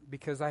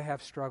because I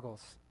have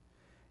struggles.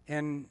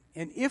 And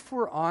if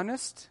we're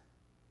honest,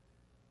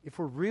 if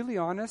we're really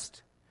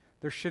honest,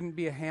 there shouldn't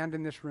be a hand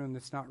in this room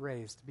that's not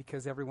raised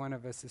because every one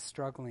of us is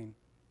struggling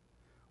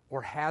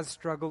or has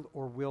struggled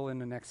or will in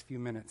the next few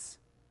minutes.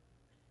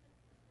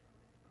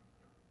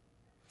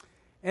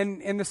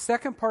 And the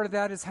second part of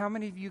that is how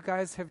many of you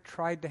guys have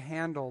tried to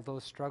handle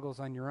those struggles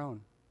on your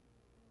own?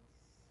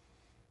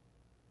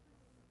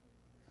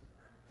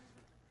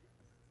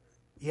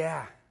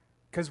 Yeah,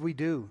 because we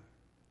do.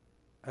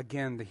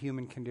 Again, the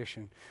human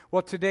condition.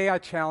 Well, today I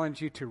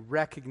challenge you to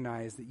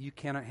recognize that you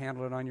cannot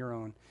handle it on your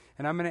own.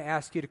 And I'm going to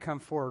ask you to come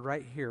forward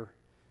right here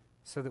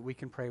so that we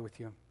can pray with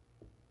you.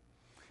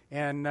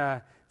 And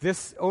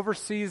this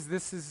overseas,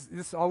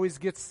 this always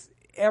gets,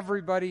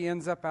 everybody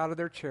ends up out of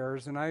their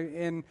chairs. And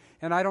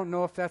I don't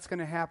know if that's going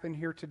to happen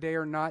here today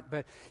or not,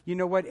 but you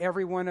know what?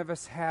 Every one of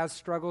us has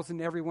struggles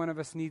and every one of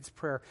us needs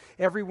prayer.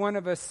 Every one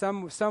of us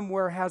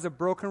somewhere has a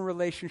broken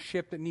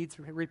relationship that needs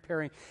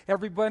repairing.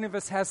 Every one of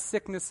us has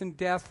sickness and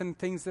death and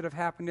things that have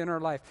happened in our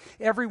life.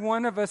 Every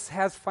one of us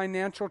has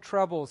financial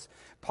troubles,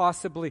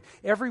 possibly.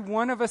 Every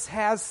one of us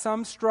has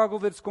some struggle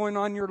that's going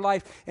on in your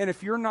life. And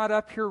if you're not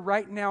up here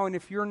right now and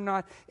if you're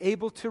not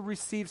able to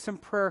receive some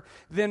prayer,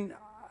 then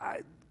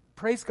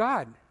praise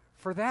God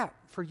for that,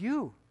 for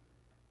you.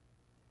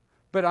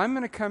 But I'm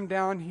going to come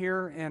down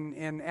here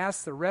and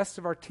ask the rest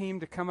of our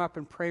team to come up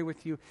and pray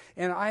with you.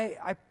 And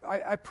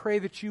I pray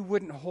that you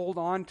wouldn't hold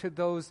on to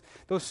those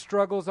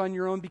struggles on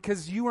your own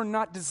because you are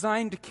not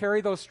designed to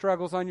carry those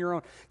struggles on your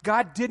own.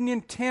 God didn't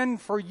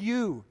intend for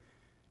you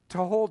to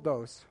hold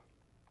those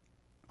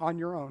on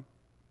your own.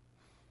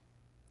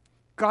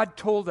 God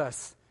told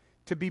us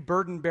to be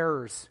burden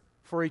bearers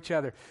for each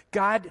other.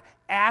 God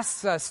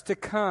asks us to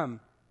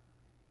come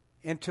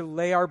and to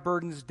lay our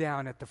burdens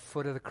down at the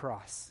foot of the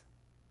cross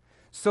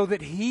so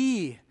that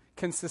He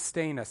can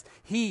sustain us.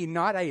 He,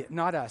 not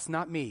us,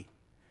 not me.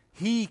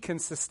 He can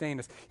sustain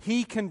us.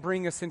 He can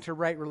bring us into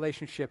right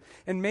relationship.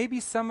 And maybe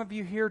some of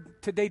you here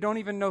today don't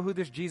even know who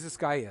this Jesus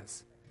guy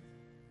is.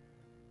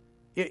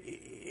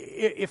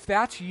 If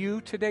that's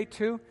you today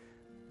too,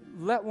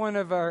 let one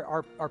of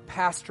our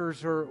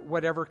pastors or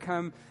whatever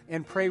come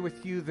and pray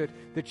with you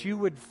that you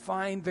would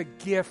find the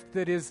gift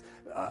that is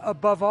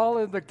above all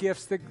of the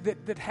gifts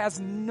that has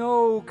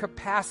no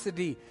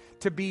capacity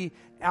to be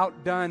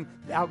outdone,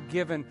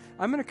 outgiven.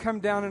 I'm going to come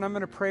down and I'm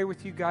going to pray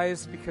with you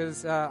guys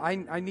because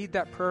I need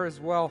that prayer as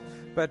well.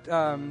 But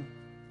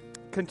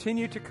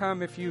continue to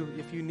come if you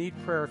need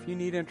prayer, if you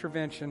need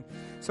intervention.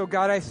 So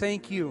God, I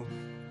thank you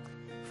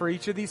for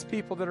each of these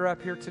people that are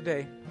up here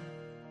today.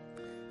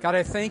 God,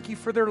 I thank you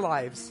for their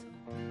lives.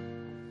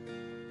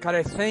 God,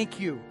 I thank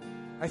you.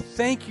 I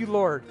thank you,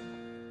 Lord,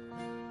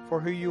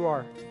 for who you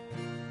are.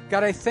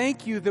 God, I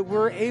thank you that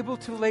we're able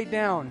to lay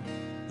down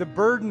the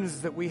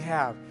burdens that we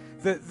have,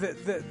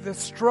 the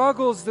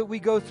struggles that we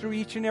go through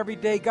each and every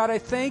day. God, I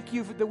thank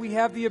you that we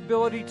have the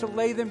ability to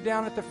lay them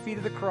down at the feet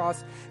of the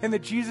cross and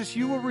that, Jesus,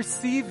 you will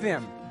receive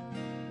them.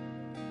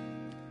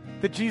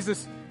 That,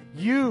 Jesus,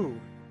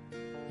 you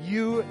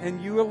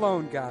and you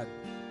alone, God,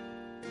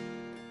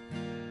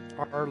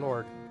 our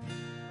Lord.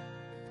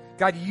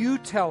 God, you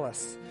tell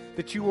us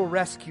that you will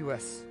rescue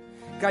us.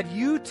 God,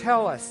 you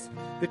tell us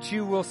that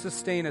you will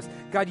sustain us.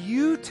 God,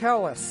 you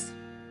tell us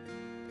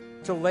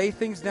to lay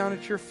things down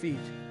at your feet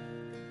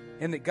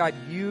and that, God,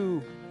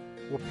 you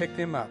will pick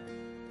them up.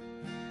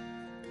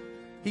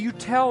 You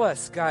tell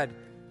us, God,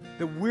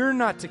 that we're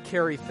not to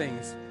carry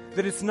things,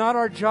 that it's not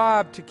our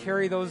job to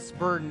carry those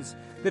burdens,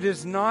 that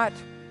is not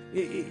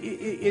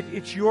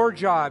it's your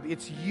job.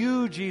 It's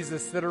you,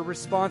 Jesus, that are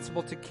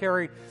responsible to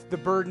carry the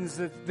burdens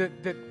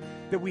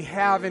that we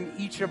have in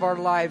each of our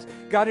lives.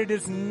 God, it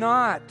is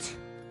not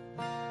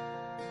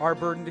our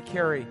burden to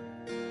carry.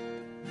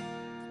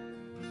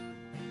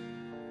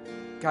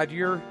 God,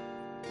 you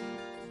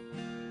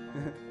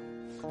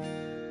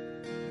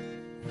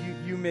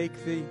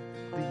make the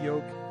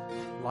yoke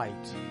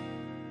light.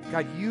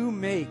 God, you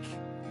make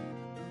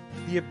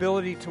the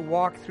ability to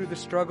walk through the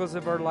struggles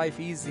of our life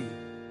easy.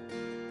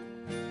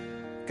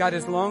 God,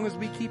 as long as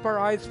we keep our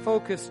eyes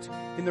focused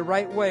in the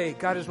right way,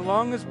 God, as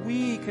long as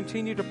we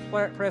continue to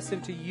press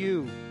into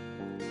you,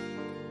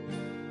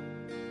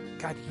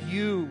 God,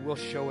 you will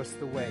show us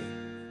the way.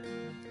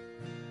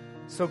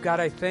 So, God,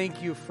 I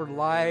thank you for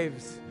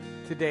lives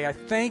today. I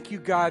thank you,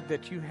 God,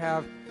 that you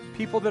have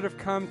people that have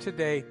come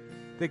today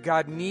that,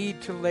 God,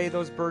 need to lay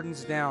those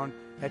burdens down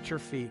at your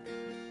feet.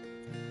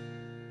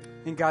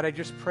 And, God, I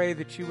just pray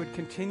that you would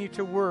continue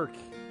to work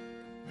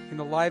in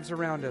the lives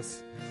around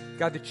us.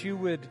 God, that you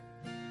would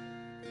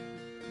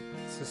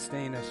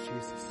sustain us,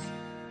 Jesus.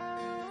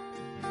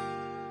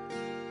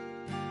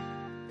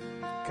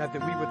 God,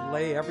 that we would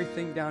lay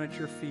everything down at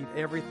your feet,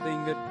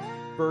 everything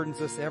that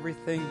burdens us,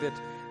 everything that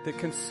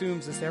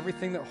consumes us,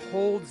 everything that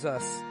holds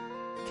us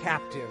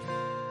captive.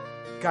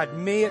 God,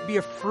 may it be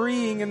a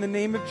freeing in the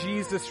name of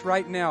Jesus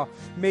right now.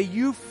 May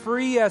you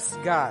free us,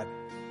 God,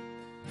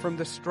 from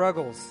the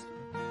struggles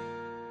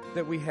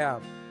that we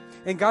have.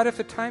 And God, if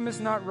the time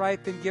is not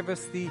right, then give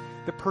us the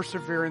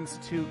perseverance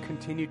to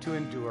continue to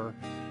endure.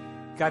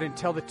 God,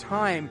 until the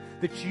time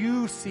that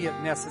you see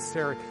it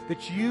necessary,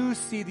 that you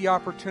see the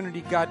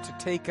opportunity, God, to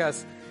take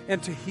us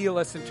and to heal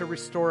us and to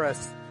restore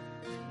us.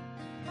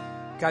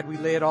 God, we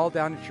lay it all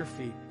down at your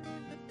feet.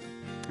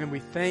 And we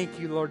thank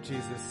you, Lord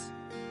Jesus,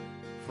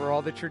 for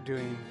all that you're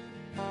doing.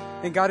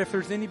 And God, if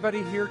there's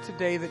anybody here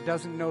today that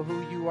doesn't know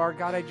who you are,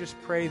 God, I just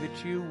pray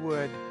that you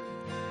would,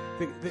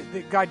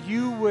 that God,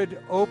 you would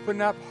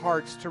open up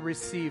hearts to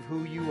receive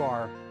who you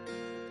are.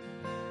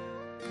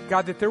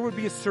 God, that there would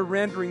be a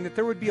surrendering, that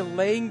there would be a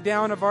laying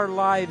down of our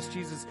lives,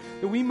 Jesus,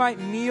 that we might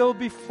kneel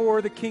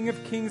before the King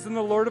of Kings and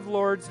the Lord of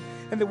Lords,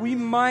 and that we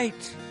might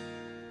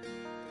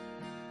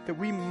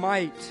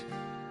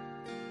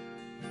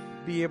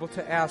be able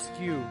to ask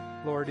you,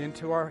 Lord,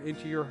 into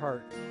your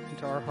heart,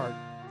 into our heart.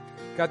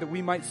 God, that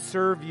we might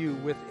serve you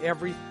with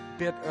every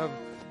bit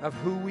of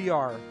who we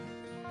are.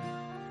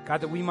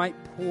 God, that we might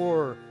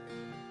pour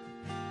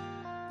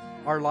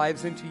our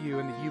lives into you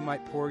and that you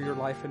might pour your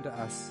life into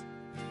us.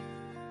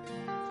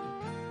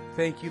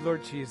 Thank you,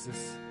 Lord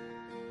Jesus,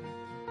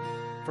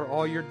 for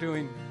all you're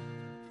doing.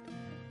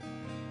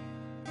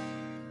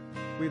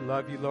 We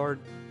love you, Lord.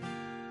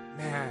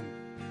 Man,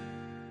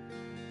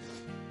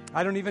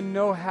 I don't even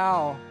know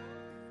how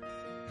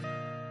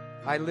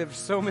I lived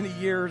so many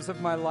years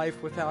of my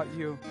life without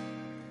you.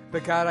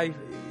 But God,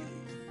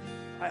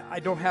 I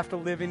don't have to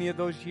live any of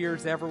those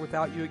years ever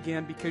without you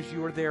again, because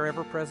you are there,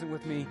 ever present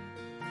with me.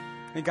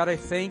 And God, I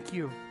thank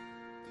you.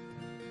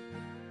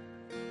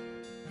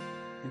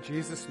 In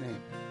Jesus'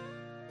 name,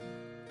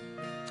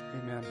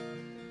 amen.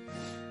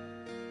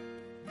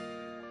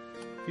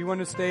 If you want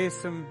to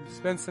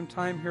spend some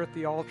time here at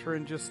the altar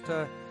and just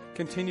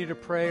continue to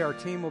pray, our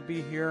team will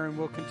be here and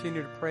we'll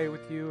continue to pray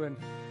with you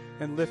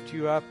and lift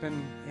you up.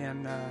 And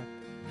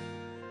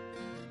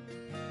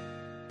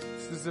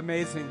this is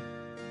amazing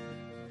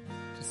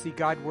to see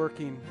God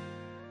working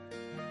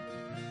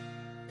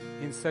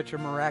in such a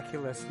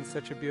miraculous and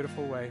such a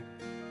beautiful way.